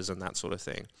expenses and that sort of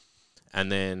thing.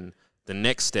 And then the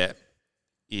next step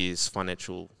is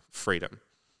financial freedom.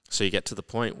 So you get to the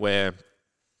point where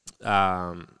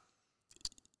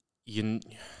you're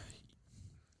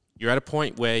at a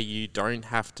point where you don't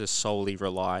have to solely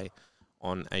rely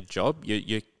on a job.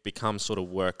 You become sort of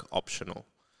work optional,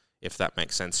 if that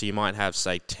makes sense. So you might have,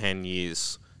 say, 10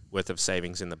 years worth of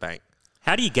savings in the bank.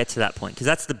 How do you get to that point? Because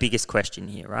that's the biggest question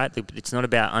here, right? It's not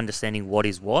about understanding what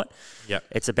is what. Yep.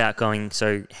 It's about going,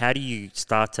 so how do you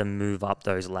start to move up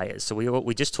those layers? So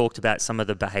we just talked about some of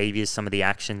the behaviors, some of the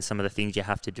actions, some of the things you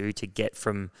have to do to get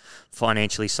from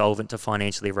financially solvent to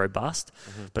financially robust.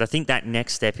 But I think that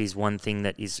next step is one thing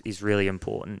that is really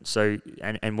important. So,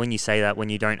 and when you say that, when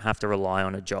you don't have to rely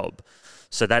on a job,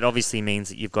 so that obviously means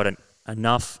that you've got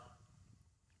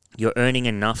you're earning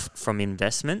enough from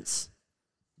investments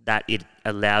that it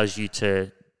allows you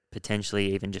to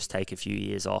potentially even just take a few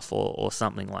years off or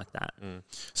something like that.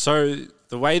 So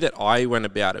the way that I went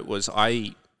about it was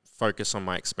I focus on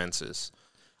my expenses.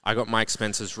 I got my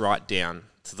expenses right down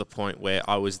to the point where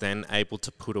I was then able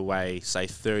to put away, say,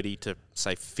 30 to,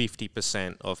 say,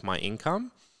 50% of my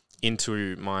income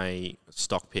into my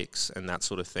stock picks and that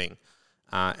sort of thing.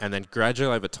 And then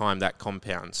gradually over time, that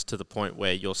compounds to the point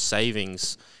where your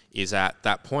savings is at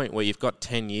that point where you've got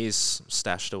 10 years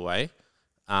stashed away.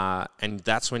 And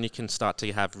that's when you can start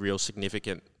to have real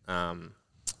significant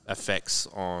effects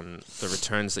on the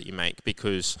returns that you make.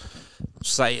 Because,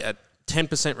 say, a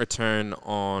 10% return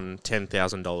on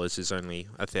 $10,000 is only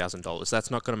 $1,000. That's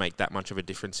not going to make that much of a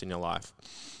difference in your life.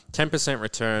 10%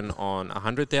 return on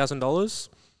 $100,000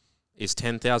 is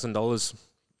 $10,000.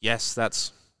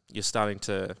 Yes, you're starting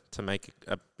to make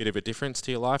a bit of a difference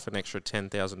to your life, an extra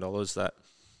 $10,000 that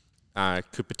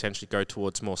could potentially go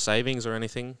towards more savings or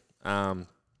anything. 10%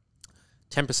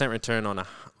 return on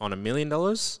 $1 million,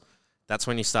 that's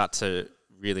when you start to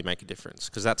really make a difference,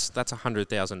 because that's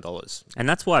 $100,000. And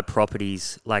that's why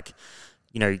properties, like,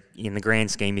 you know, in the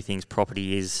grand scheme of things,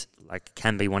 property is like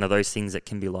can be one of those things that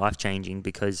can be life-changing,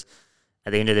 because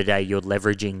at the end of the day, you're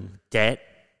leveraging debt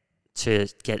to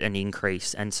get an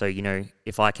increase. And so, you know,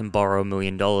 if I can borrow $1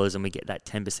 million and we get that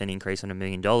 10% increase on $1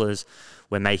 million,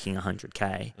 we're making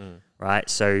 100K, right?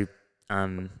 So,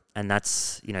 and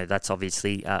that's, you know, that's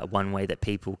obviously one way that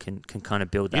people can kind of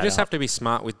build that You just up. have to be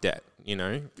smart with debt, you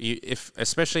know,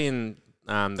 especially in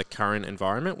the current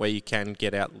environment where you can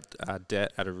get out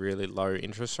debt at a really low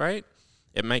interest rate.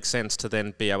 It makes sense to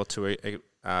then be able to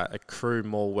accrue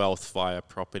more wealth via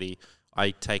property.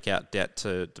 I take out debt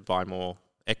to buy more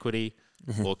equity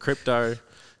or crypto.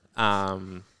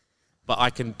 But I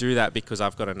can do that because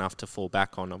I've got enough to fall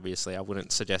back on, obviously. I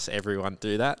wouldn't suggest everyone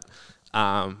do that.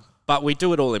 But we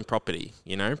do it all in property,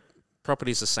 you know.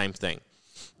 Property is the same thing.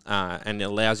 And it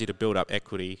allows you to build up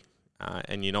equity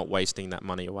and you're not wasting that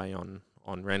money away on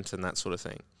rent and that sort of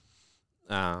thing.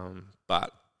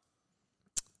 But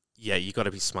yeah, you got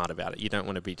to be smart about it. You don't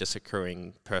want to be just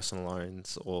accruing personal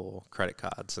loans or credit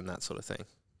cards and that sort of thing,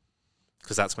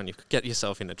 because that's when you get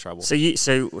yourself into trouble. So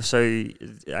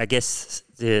I guess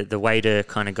the way to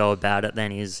kind of go about it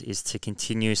then is to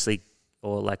continuously,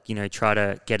 or like, you know, try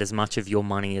to get as much of your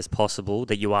money as possible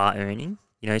that you are earning.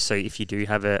 You know, so if you do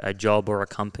have a job or a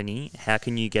company, how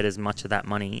can you get as much of that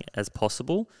money as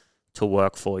possible to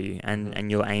work for you?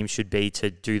 And your aim should be to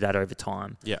do that over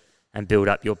time. Yeah. And build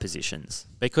up your positions.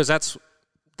 Because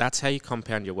that's how you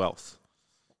compound your wealth.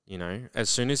 You know, the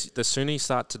sooner you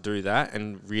start to do that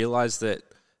and realize that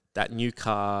new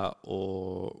car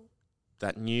or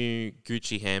that new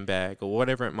Gucci handbag or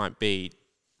whatever it might be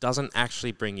doesn't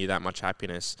actually bring you that much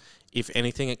happiness. If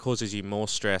anything, it causes you more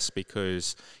stress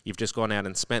because you've just gone out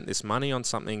and spent this money on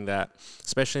something that,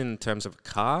 especially in terms of a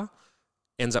car,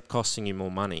 ends up costing you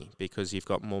more money because you've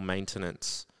got more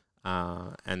maintenance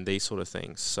and these sort of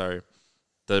things. So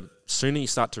the sooner you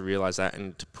start to realize that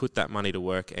and to put that money to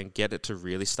work and get it to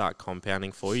really start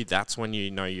compounding for you, that's when you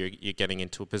know you're getting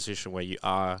into a position where you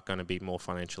are going to be more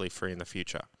financially free in the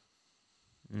future.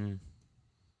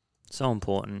 So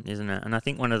important, isn't it? And I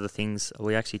think one of the things,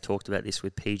 we actually talked about this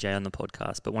with PJ on the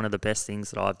podcast, but one of the best things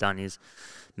that I've done is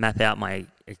map out my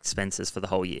expenses for the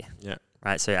whole year. Yeah.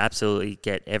 Right, so absolutely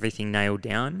get everything nailed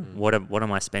down. What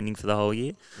am I spending for the whole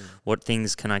year? What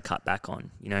things can I cut back on?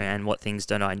 You know, and what things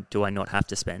do I not have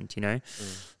to spend? You know,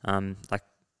 like,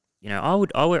 you know,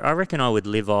 I reckon I would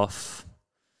live off.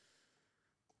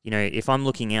 You know, if I'm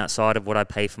looking outside of what I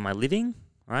pay for my living,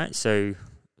 right? So,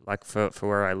 like for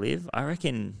where I live, I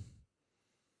reckon,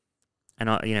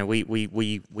 and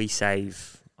we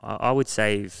save. I would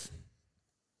save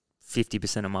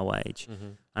 50% of my wage.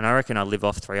 And I reckon I live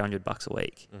off $300 a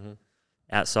week.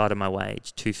 Outside of my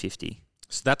wage, $250.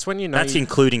 So that's when you know. That's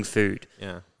including food.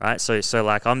 Yeah. Right. So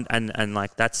like and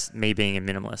like that's me being a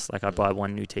minimalist. Like I buy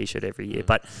one new T-shirt every year,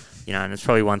 but you know, and it's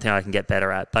probably one thing I can get better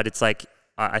at. But it's like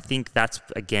I think that's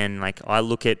again like I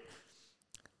look at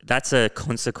that's a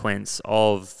consequence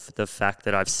of the fact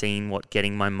that I've seen what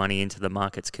getting my money into the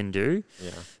markets can do.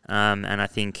 Yeah. And I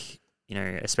think, you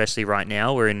know, especially right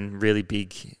now, we're in really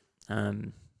big.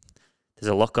 there's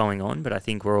a lot going on, but I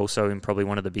think we're also in probably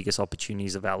one of the biggest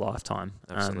opportunities of our lifetime.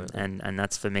 Absolutely. And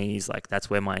that's for me is like, that's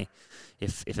where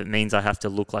if it means I have to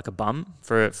look like a bum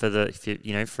for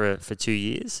 2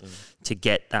 years to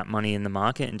get that money in the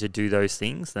market and to do those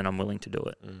things, then I'm willing to do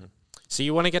it. So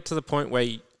you want to get to the point where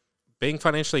being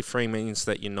financially free means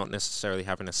that you're not necessarily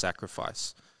having to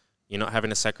sacrifice. You're not having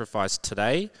to sacrifice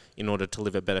today in order to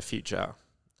live a better future.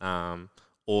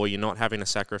 Or you're not having to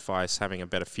sacrifice having a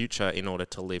better future in order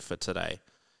to live for today.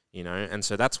 And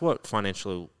so that's what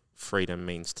financial freedom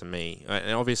means to me.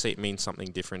 And obviously it means something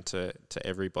different to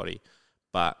everybody.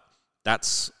 But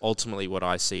that's ultimately what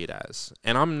I see it as.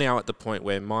 And I'm now at the point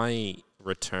where my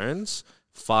returns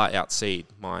far exceed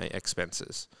my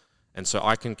expenses. And so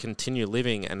I can continue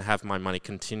living and have my money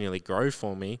continually grow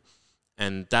for me.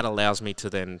 And that allows me to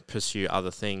then pursue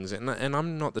other things. And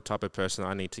I'm not the type of person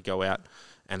I need to go out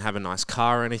and have a nice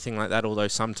car or anything like that, although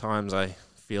sometimes I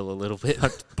feel a little bit...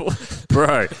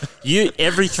 Bro,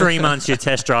 every 3 months you're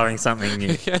test driving something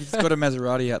new. He's got a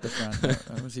Maserati out the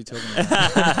front. What's he talking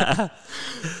about?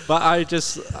 But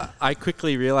I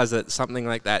quickly realized that something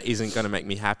like that isn't going to make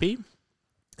me happy.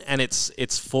 And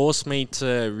it's forced me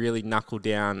to really knuckle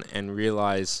down and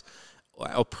realize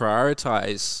or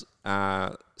prioritize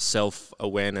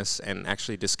self-awareness and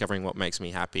actually discovering what makes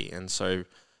me happy. And so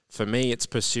for me, it's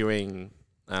pursuing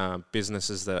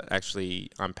businesses that actually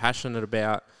I'm passionate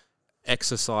about,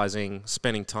 exercising,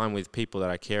 spending time with people that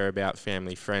I care about,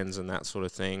 family, friends, and that sort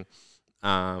of thing.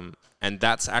 And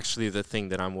that's actually the thing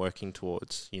that I'm working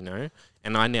towards,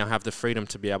 And I now have the freedom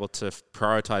to be able to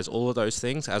prioritize all of those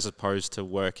things as opposed to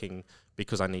working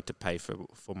because I need to pay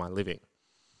for my living,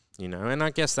 And I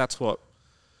guess that's what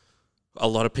a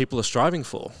lot of people are striving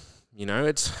for.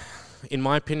 It's, in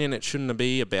my opinion, it shouldn't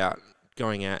be about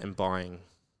going out and buying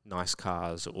nice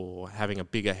cars or having a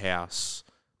bigger house,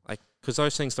 because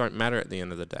those things don't matter at the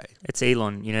end of the day. It's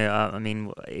Elon,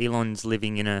 Elon's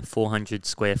living in a 400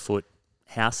 square foot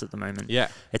house at the moment. Yeah.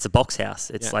 It's a box house.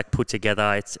 It's put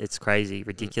together. It's crazy,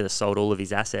 ridiculous. Sold all of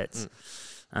his assets.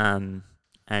 And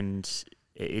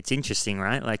it's interesting,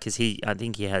 right? Because I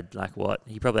think he had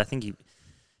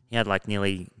he had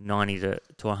nearly 90 to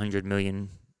 $100 million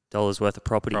worth of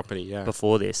property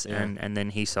before this. Yeah. And then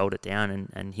he sold it down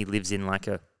and he lives in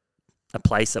a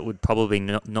place that would probably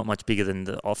not much bigger than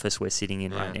the office we're sitting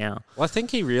in right now. Well, I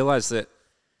think he realized that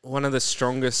one of the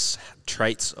strongest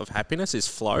traits of happiness is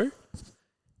flow.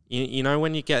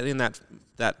 When you get in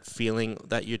that feeling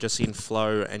that you're just in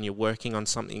flow and you're working on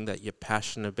something that you're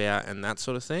passionate about and that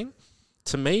sort of thing,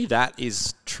 to me, that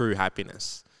is true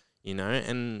happiness,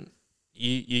 and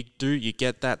you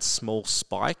get that small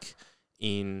spike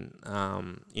in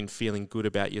feeling good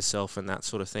about yourself and that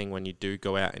sort of thing when you do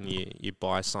go out and you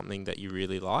buy something that you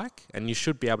really like, and you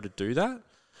should be able to do that,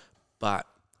 but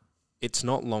it's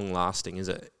not long lasting, is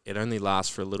it? It only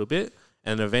lasts for a little bit,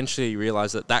 and eventually you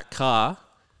realize that car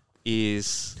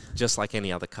is just like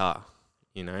any other car,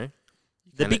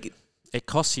 it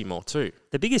costs you more too.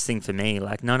 The biggest thing for me,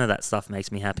 none of that stuff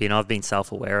makes me happy, and I've been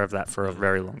self-aware of that for a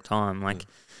very long time.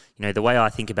 The way I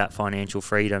think about financial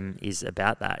freedom is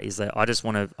about that. Is that I just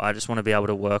want to be able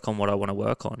to work on what I want to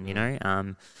work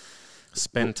on.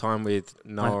 Spend time with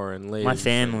Noah and Liv. My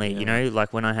family,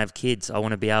 when I have kids, I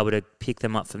want to be able to pick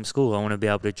them up from school. I want to be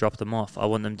able to drop them off. I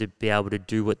want them to be able to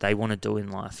do what they want to do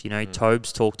in life.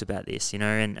 Tobes talked about this,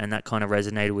 and that kind of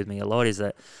resonated with me a lot, is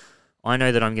that I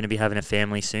know that I'm going to be having a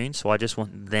family soon, so I just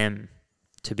want them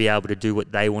to be able to do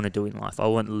what they want to do in life. I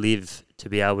want Liv to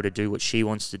be able to do what she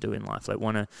wants to do in life.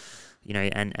 And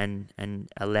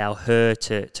allow her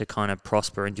to kind of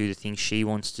prosper and do the things she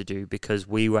wants to do, because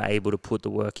we were able to put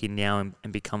the work in now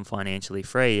and become financially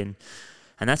free. And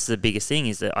that's the biggest thing,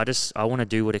 is that I want to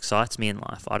do what excites me in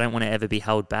life. I don't want to ever be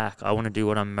held back. I want to do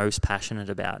what I'm most passionate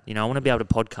about. I want to be able to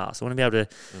podcast. I want to be able to,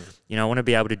 I want to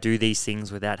be able to do these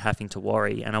things without having to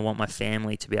worry. And I want my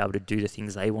family to be able to do the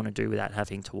things they want to do without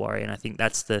having to worry. And I think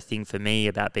that's the thing for me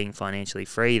about being financially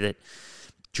free that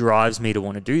drives me to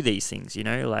want to do these things,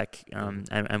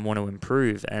 and want to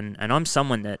improve. And I'm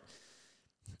someone that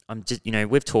I'm just,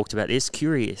 we've talked about this,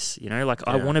 curious,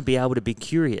 I want to be able to be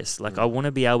curious. I want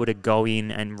to be able to go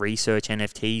in and research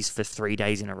NFTs for 3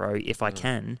 days in a row if I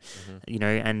can,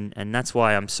 and that's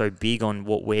why I'm so big on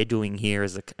what we're doing here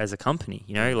as a company,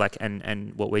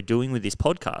 and what we're doing with this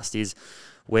podcast is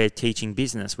we're teaching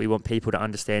business. We want people to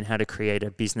understand how to create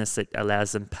a business that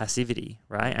allows them passivity,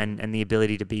 right? And the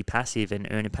ability to be passive and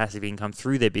earn a passive income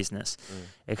through their business,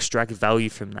 extract value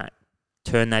from that,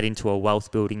 turn that into a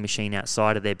wealth building machine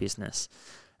outside of their business,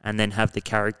 and then have the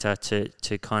character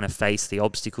to kind of face the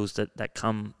obstacles that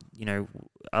come,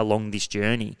 along this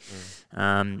journey.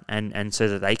 and so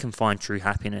that they can find true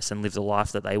happiness and live the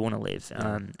life that they want to live.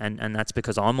 And that's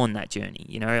because I'm on that journey.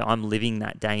 You know, I'm living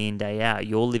that day in, day out.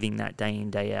 You're living that day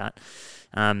in, day out.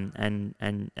 And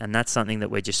that's something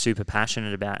that we're just super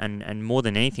passionate about. And more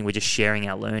than anything, we're just sharing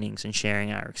our learnings and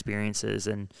sharing our experiences.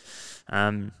 And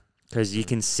because you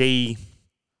can see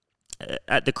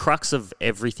at the crux of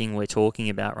everything we're talking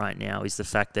about right now is the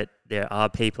fact that there are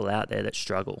people out there that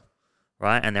struggle,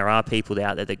 right? And there are people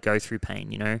out there that go through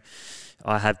pain. You know,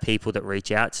 I have people that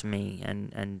reach out to me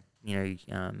and you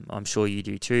know, I'm sure you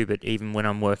do too, but even when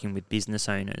I'm working with business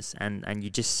owners and you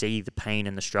just see the pain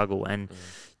and the struggle and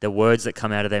the words that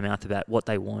come out of their mouth about what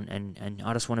they want and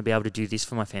I just want to be able to do this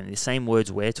for my family. The same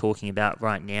words we're talking about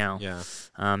right now. Yeah.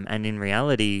 And in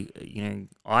reality, you know,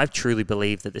 I truly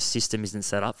believe that the system isn't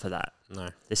set up for that. No.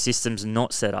 The system's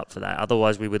not set up for that.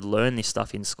 Otherwise, we would learn this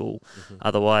stuff in school.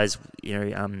 Otherwise, you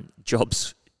know,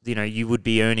 jobs, you know, you would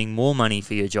be earning more money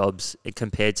for your jobs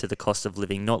compared to the cost of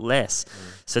living, not less.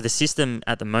 So the system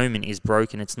at the moment is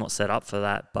broken. It's not set up for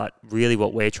that. But really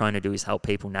what we're trying to do is help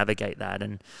people navigate that.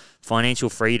 And financial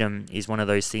freedom is one of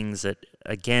those things that,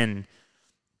 again,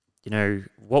 you know,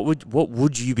 what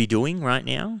would you be doing right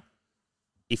now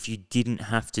if you didn't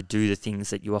have to do the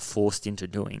things that you are forced into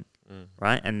doing,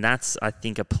 right? And that's, I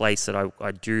think, a place that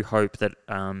I do hope that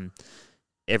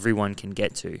everyone can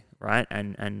get to, right?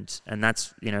 And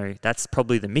that's, you know, that's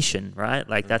probably the mission, right?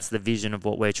 Like that's the vision of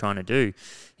what we're trying to do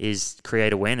is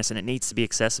create awareness, and it needs to be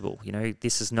accessible. You know,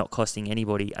 this is not costing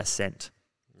anybody a cent.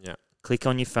 Yeah. Click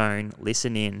on your phone,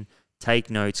 listen in, take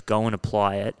notes, go and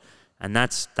apply it. And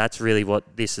that's really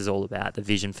what this is all about, the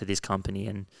vision for this company.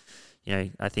 And, you know,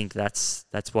 I think that's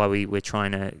why we're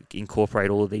trying to incorporate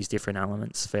all of these different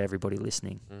elements for everybody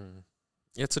listening.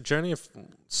 Yeah, it's a journey of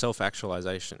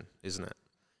self-actualization, isn't it?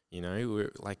 You know,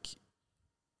 we're like,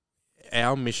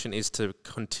 our mission is to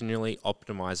continually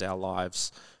optimize our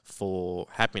lives for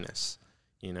happiness,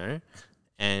 you know,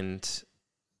 and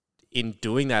in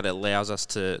doing that, it allows us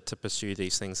to pursue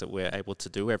these things that we're able to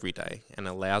do every day, and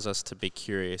allows us to be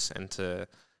curious and to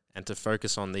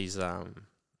focus on these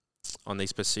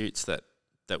pursuits that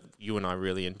you and I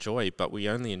really enjoy. But we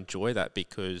only enjoy that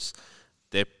because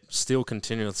they're still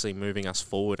continuously moving us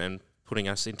forward and putting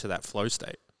us into that flow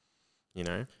state, you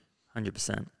know.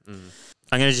 100%. I'm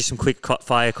going to do some quick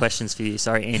fire questions for you.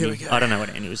 Sorry, Andy. I don't know what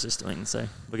Andy was just doing, so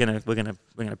we're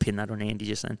gonna pin that on Andy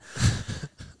just then.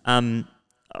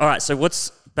 All right. So, what's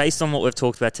based on what we've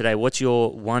talked about today? What's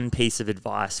your one piece of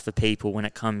advice for people when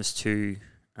it comes to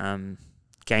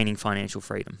gaining financial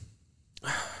freedom?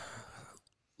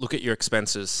 Look at your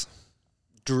expenses.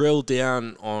 Drill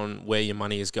down on where your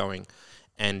money is going,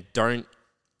 and don't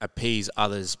appease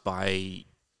others by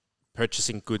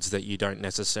purchasing goods that you don't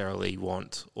necessarily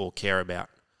want or care about.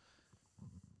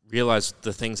 Realize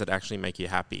the things that actually make you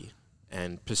happy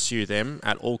and pursue them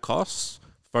at all costs.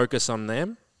 Focus on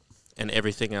them, and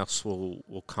everything else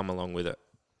will come along with it.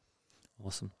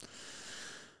 Awesome.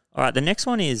 All right, the next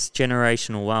one is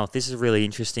generational wealth. This is a really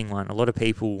interesting one. A lot of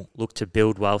people look to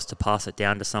build wealth to pass it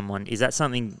down to someone. Is that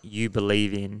something you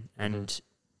believe in? And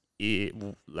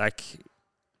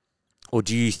or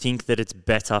do you think that it's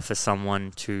better for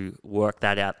someone to work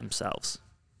that out themselves?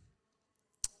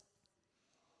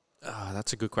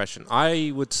 That's a good question.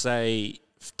 I would say,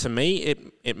 to me,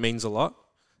 it means a lot.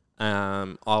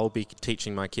 I'll be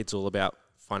teaching my kids all about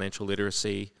financial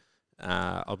literacy.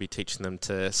 I'll be teaching them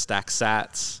to stack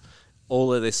sats,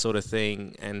 all of this sort of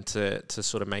thing, and to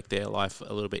sort of make their life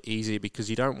a little bit easier, because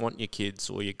you don't want your kids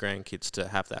or your grandkids to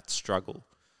have that struggle,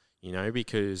 you know,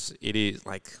 because it is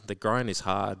like the grind is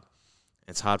hard.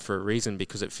 It's hard for a reason,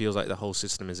 because it feels like the whole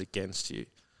system is against you.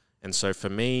 And so for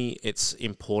me, it's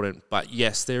important. But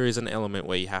yes, there is an element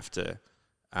where you have to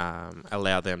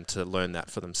allow them to learn that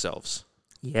for themselves.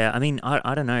 Yeah, I mean,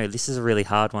 I don't know. This is a really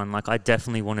hard one. Like, I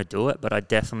definitely want to do it, but I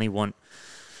definitely want,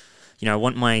 you know,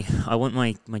 I want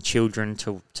my children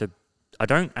to I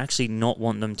don't actually not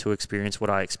want them to experience what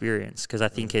I experience, because I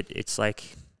think it's like,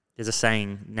 there's a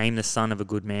saying, name the son of a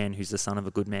good man who's the son of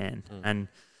a good man. And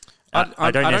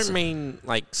I don't mean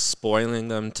like spoiling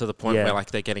them to the point where like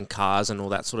they're getting cars and all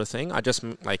that sort of thing. I just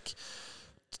like,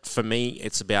 for me,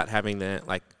 it's about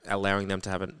allowing them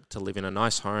to live in a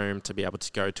nice home, to be able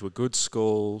to go to a good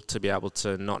school, to be able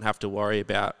to not have to worry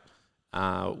about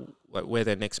where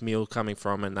their next meal coming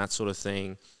from and that sort of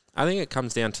thing. I think it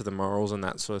comes down to the morals and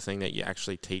that sort of thing that you're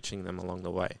actually teaching them along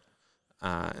the way.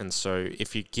 And so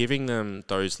if you're giving them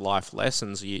those life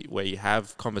lessons where you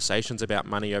have conversations about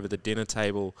money over the dinner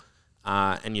table,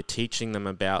 and you're teaching them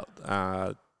about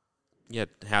how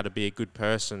to be a good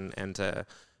person and to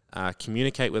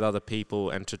communicate with other people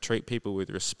and to treat people with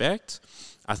respect,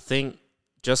 I think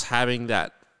just having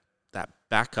that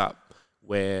backup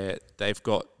where they've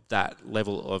got that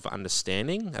level of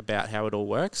understanding about how it all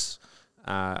works,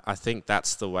 I think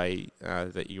that's the way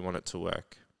that you want it to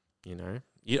work. You know,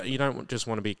 you don't just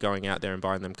want to be going out there and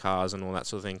buying them cars and all that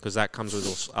sort of thing, because that comes with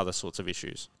all other sorts of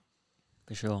issues.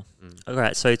 For sure. All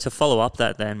right, so to follow up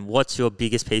that then, what's your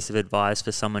biggest piece of advice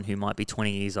for someone who might be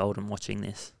 20 years old and watching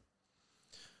this?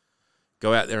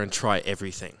 Go out there and try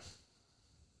everything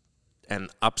and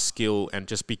upskill and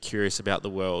just be curious about the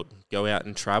world. Go out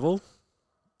and travel,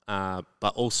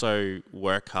 but also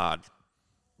work hard.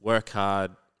 Work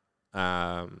hard.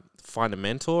 Find a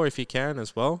mentor if you can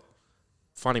as well.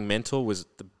 Finding mentor was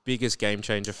the biggest game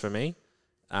changer for me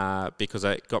because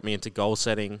it got me into goal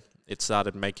setting. It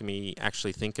started making me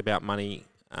actually think about money,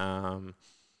 and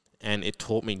it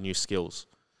taught me new skills.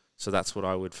 So that's what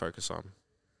I would focus on.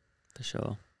 For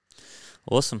sure.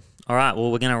 Awesome. All right.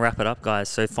 Well, we're going to wrap it up, guys.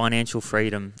 So financial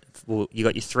freedom. Well, you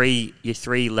got your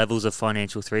three levels of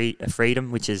financial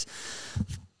freedom, which is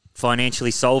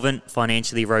financially solvent,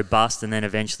 financially robust, and then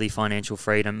eventually financial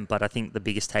freedom. But I think the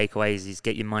biggest takeaway is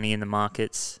get your money in the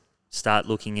markets, start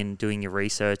looking and doing your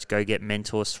research, go get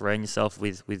mentors, surround yourself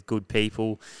with good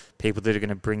people that are going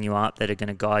to bring you up, that are going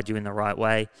to guide you in the right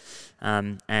way,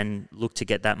 and look to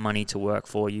get that money to work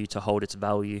for you, to hold its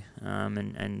value.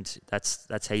 And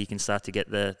that's how you can start to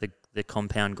get the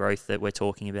compound growth that we're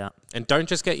talking about. And don't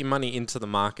just get your money into the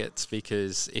markets,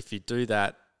 because if you do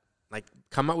that, like,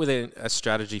 come up with a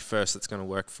strategy first that's going to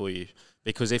work for you.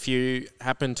 Because if you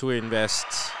happen to invest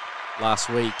last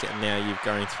week and now you're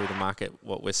going through the market,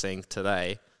 what we're seeing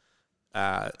today,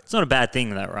 it's not a bad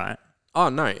thing though, right? Oh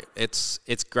no, it's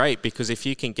great, because if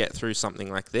you can get through something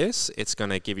like this, it's going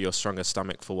to give you a stronger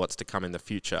stomach for what's to come in the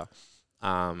future.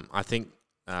 I think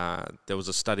there was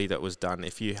a study that was done.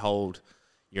 If you hold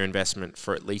your investment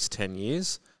for at least 10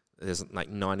 years, there's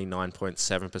like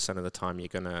 99.7% of the time you're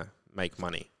going to make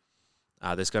money.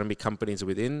 There's going to be companies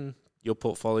within your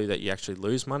portfolio that you actually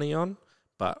lose money on,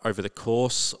 but over the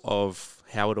course of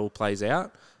how it all plays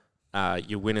out,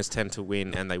 your winners tend to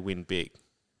win, and they win big.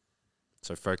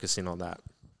 So focus in on that.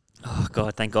 Oh,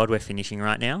 God, thank God we're finishing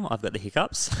right now. I've got the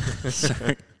hiccups. So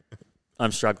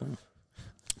I'm struggling.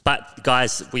 But,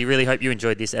 guys, we really hope you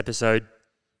enjoyed this episode.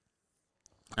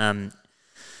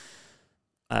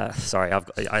 Sorry,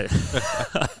 I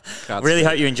really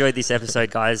hope you enjoyed this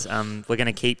episode, guys. We're going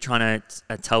to keep trying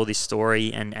to tell this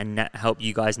story and help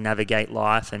you guys navigate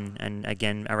life and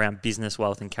again, around business,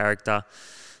 wealth, and character.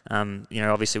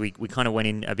 Obviously, we kind of went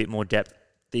in a bit more depth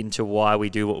into why we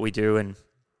do what we do and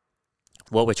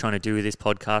what we're trying to do with this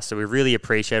podcast. So we really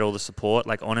appreciate all the support.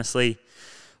 Like, honestly,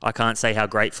 I can't say how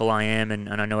grateful I am, and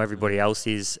I know everybody else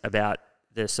is, about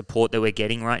the support that we're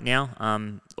getting right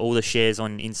now. All the shares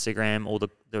on Instagram, all the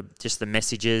just the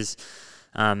messages,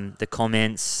 the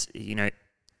comments,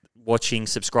 watching,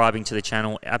 subscribing to the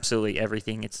channel, absolutely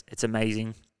everything. It's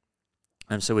amazing.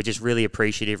 So we're just really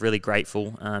appreciative, really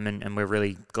grateful, and we're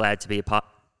really glad to be a part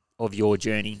of your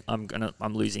journey. I'm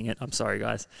losing it. I'm sorry,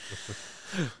 guys.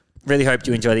 Really hope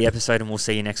you enjoy the episode, and we'll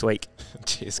see you next week.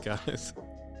 Cheers, guys.